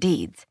Register of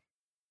Deeds.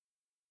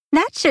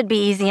 That should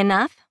be easy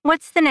enough.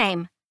 What's the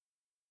name?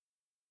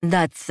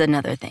 That's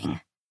another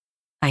thing.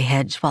 I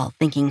hedge while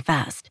thinking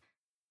fast.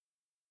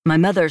 My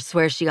mother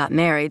swears she got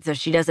married, so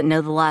she doesn't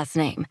know the last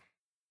name.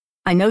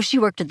 I know she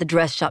worked at the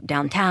dress shop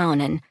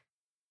downtown and...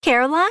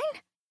 Caroline?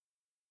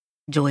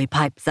 Joy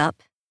pipes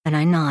up, and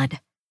I nod.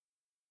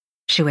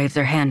 She waves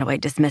her hand away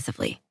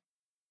dismissively.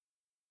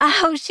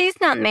 Oh, she's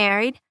not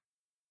married.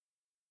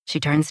 She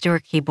turns to her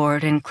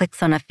keyboard and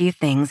clicks on a few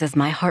things as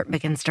my heart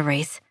begins to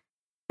race.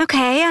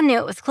 Okay, I knew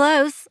it was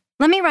close.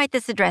 Let me write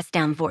this address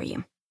down for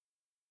you.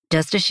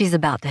 Just as she's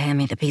about to hand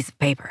me the piece of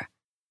paper,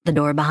 the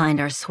door behind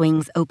her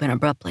swings open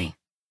abruptly.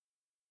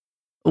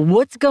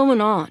 What's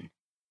going on?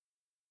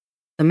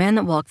 The man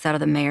that walks out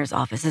of the mayor's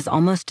office is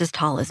almost as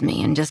tall as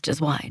me and just as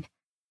wide.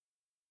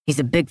 He's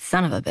a big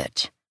son of a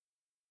bitch.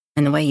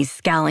 And the way he's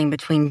scowling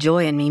between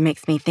Joy and me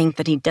makes me think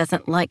that he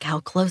doesn't like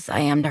how close I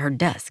am to her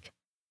desk.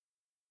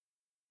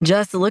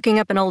 Just looking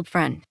up an old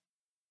friend,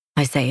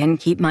 I say, and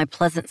keep my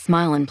pleasant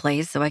smile in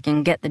place so I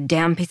can get the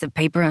damn piece of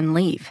paper and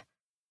leave.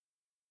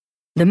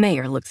 The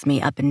mayor looks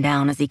me up and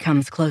down as he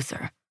comes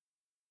closer.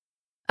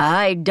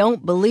 I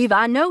don't believe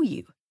I know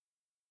you.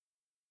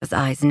 His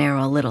eyes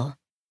narrow a little,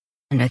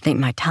 and I think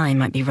my time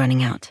might be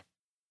running out.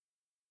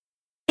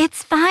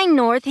 It's fine,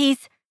 North,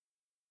 he's...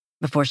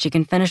 Before she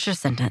can finish her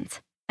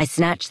sentence, I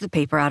snatch the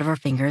paper out of her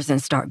fingers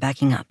and start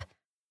backing up.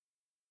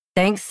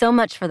 Thanks so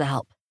much for the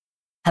help.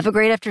 Have a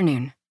great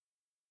afternoon.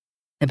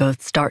 They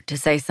both start to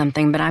say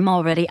something, but I'm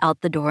already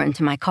out the door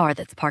into my car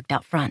that's parked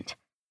out front.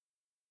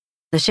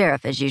 The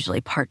sheriff is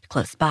usually parked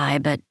close by,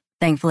 but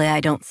thankfully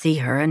I don't see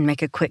her and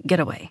make a quick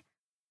getaway.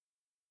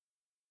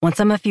 Once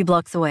I'm a few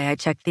blocks away, I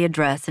check the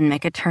address and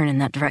make a turn in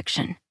that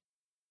direction.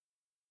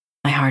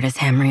 My heart is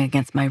hammering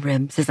against my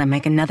ribs as I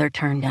make another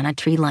turn down a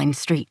tree-lined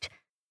street.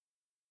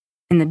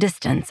 In the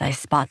distance, I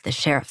spot the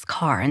sheriff's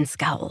car and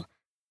scowl.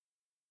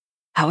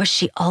 How is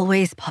she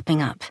always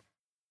popping up?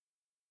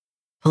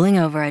 Pulling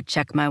over, I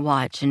check my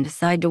watch and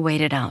decide to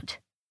wait it out.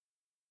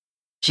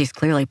 She's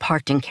clearly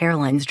parked in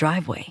Caroline's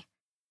driveway,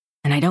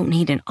 and I don't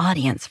need an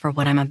audience for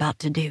what I'm about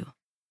to do.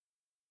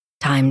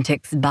 Time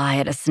ticks by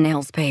at a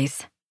snail's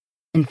pace,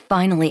 and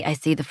finally I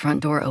see the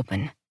front door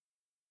open.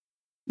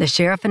 The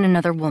sheriff and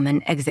another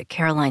woman exit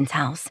Caroline's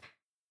house,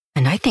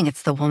 and I think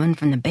it's the woman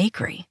from the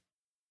bakery.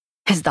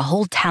 Is the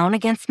whole town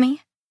against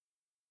me?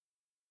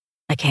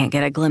 I can't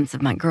get a glimpse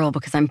of my girl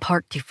because I'm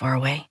parked too far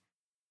away.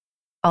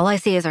 All I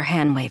see is her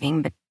hand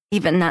waving, but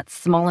even that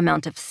small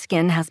amount of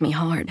skin has me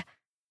hard.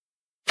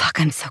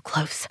 Fuck, I'm so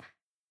close.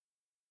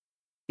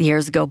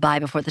 Years go by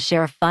before the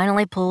sheriff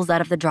finally pulls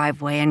out of the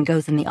driveway and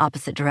goes in the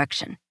opposite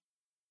direction.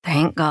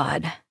 Thank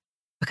God,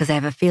 because I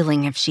have a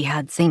feeling if she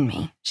had seen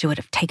me, she would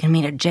have taken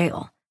me to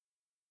jail.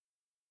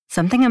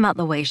 Something about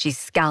the way she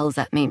scowls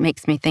at me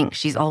makes me think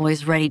she's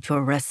always ready to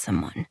arrest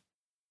someone.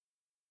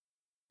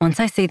 Once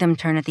I see them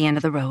turn at the end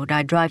of the road,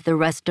 I drive the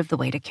rest of the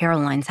way to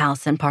Caroline's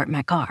house and park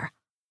my car.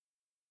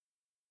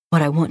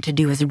 What I want to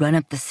do is run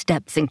up the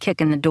steps and kick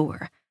in the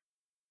door,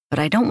 but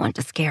I don't want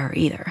to scare her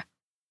either.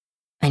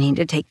 I need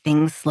to take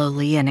things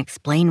slowly and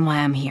explain why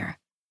I'm here.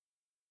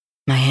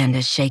 My hand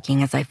is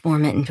shaking as I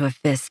form it into a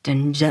fist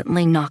and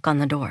gently knock on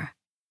the door.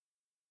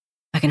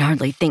 I can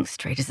hardly think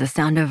straight as the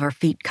sound of her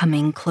feet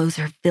coming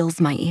closer fills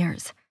my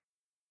ears.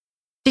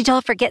 Did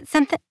y'all forget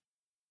something?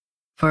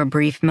 For a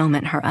brief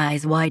moment, her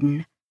eyes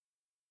widen,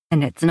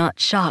 and it's not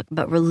shock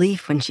but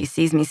relief when she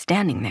sees me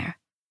standing there.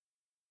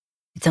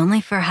 It's only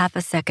for half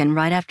a second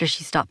right after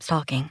she stops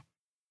talking.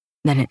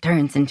 Then it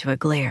turns into a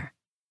glare.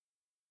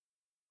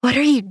 What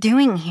are you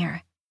doing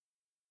here?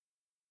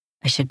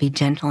 I should be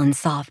gentle and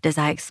soft as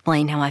I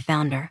explain how I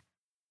found her.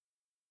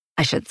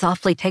 I should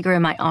softly take her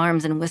in my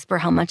arms and whisper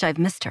how much I've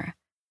missed her.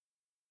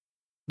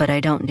 But I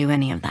don't do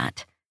any of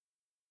that.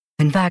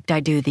 In fact, I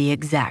do the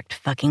exact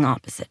fucking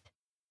opposite.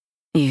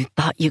 You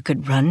thought you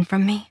could run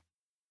from me?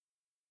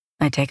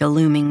 I take a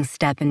looming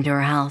step into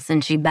her house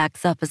and she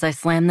backs up as I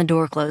slam the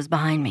door closed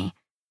behind me.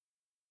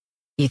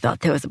 You thought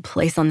there was a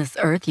place on this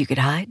earth you could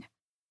hide?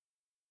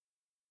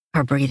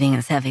 Her breathing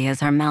is heavy as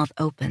her mouth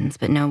opens,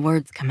 but no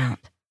words come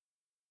out.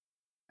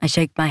 I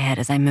shake my head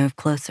as I move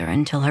closer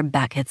until her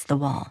back hits the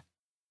wall.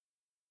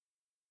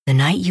 The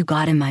night you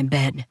got in my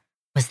bed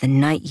was the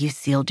night you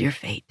sealed your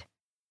fate.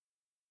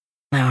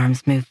 My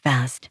arms move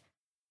fast,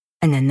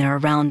 and then they're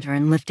around her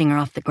and lifting her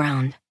off the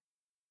ground.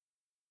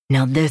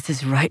 Now this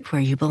is right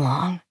where you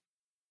belong.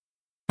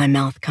 My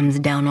mouth comes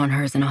down on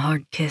hers in a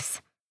hard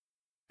kiss,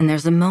 and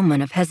there's a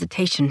moment of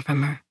hesitation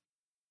from her.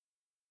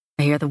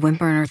 I hear the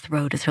whimper in her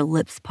throat as her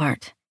lips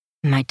part,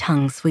 and my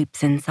tongue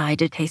sweeps inside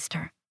to taste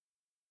her.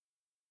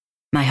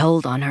 My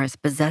hold on her is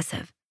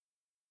possessive,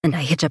 and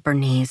I hitch up her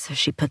knees as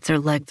she puts her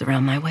legs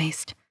around my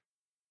waist.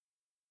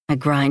 I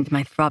grind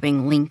my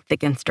throbbing length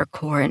against her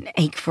core and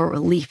ache for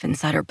relief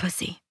inside her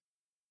pussy.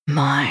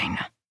 Mine,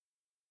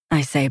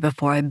 I say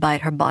before I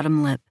bite her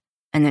bottom lip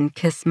and then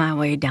kiss my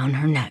way down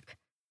her neck.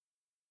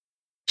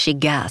 She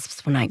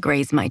gasps when I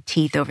graze my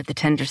teeth over the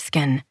tender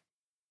skin,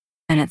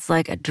 and it's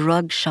like a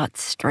drug shot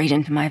straight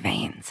into my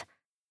veins.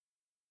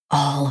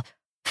 All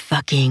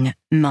fucking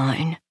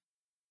mine.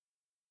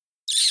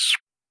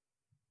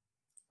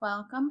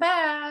 Welcome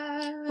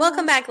back.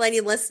 Welcome back,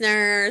 lady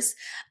listeners.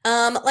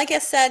 Like I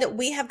said,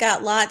 we have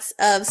got lots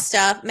of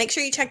stuff. Make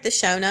sure you check the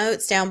show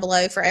notes down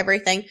below for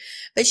everything.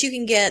 But you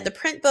can get the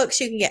print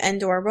books, you can get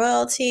Endor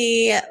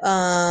Royalty,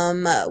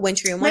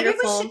 Wintry and Wonderful. Maybe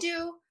we should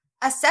do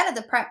a set of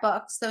the print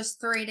books, those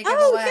 3 to give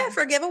away. Yeah,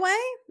 for giveaway?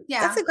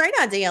 Yeah. That's a great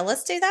idea.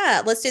 Let's do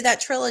that. Let's do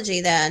that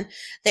trilogy then.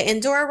 The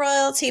Endor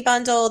Royalty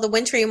bundle, the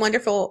Wintry and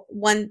Wonderful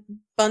one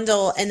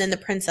bundle, and then the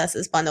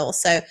Princesses bundle.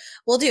 So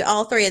we'll do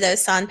all 3 of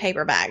those signed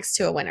paperbacks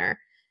to a winner.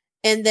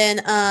 And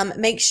then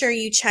make sure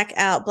you check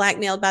out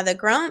Blackmailed by the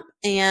Grump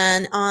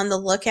and on the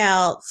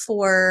lookout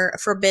for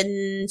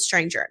Forbidden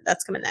Stranger.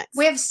 That's coming next.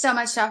 We have so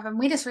much stuff, and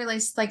we just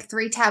released like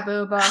 3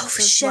 taboo books.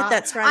 Oh, shit, well.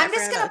 that's right. I'm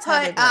just going to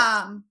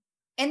put,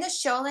 in the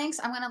show links,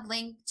 I'm going to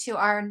link to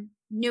our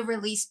new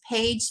release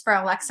page for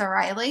Alexa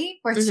Riley,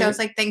 where it shows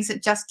like things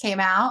that just came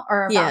out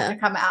or about to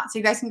come out. So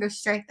you guys can go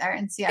straight there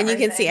and see everything.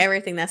 And you can see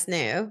everything that's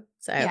new.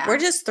 So we're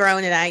just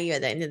throwing it at you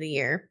at the end of the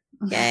year.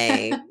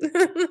 Yay.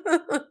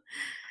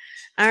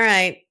 All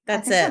right.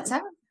 That's it.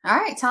 All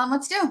right. Tell them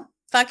what to do.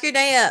 Fuck your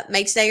day up.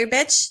 Make today your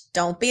bitch.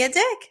 Don't be a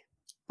dick.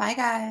 Bye,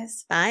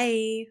 guys.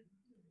 Bye.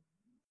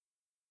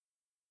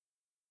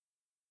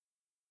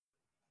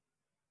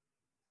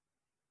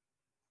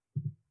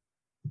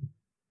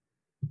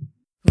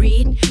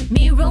 Read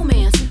me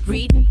romance.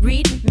 Read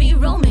me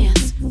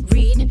romance.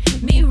 Read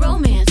me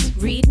romance.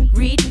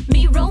 Read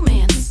me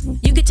romance.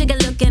 You could take a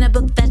look in a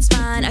book, that's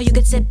fine. Or you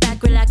could sit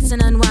back, relax,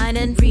 and unwind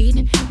and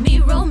read me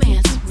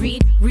romance.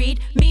 Read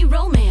me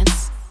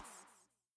romance.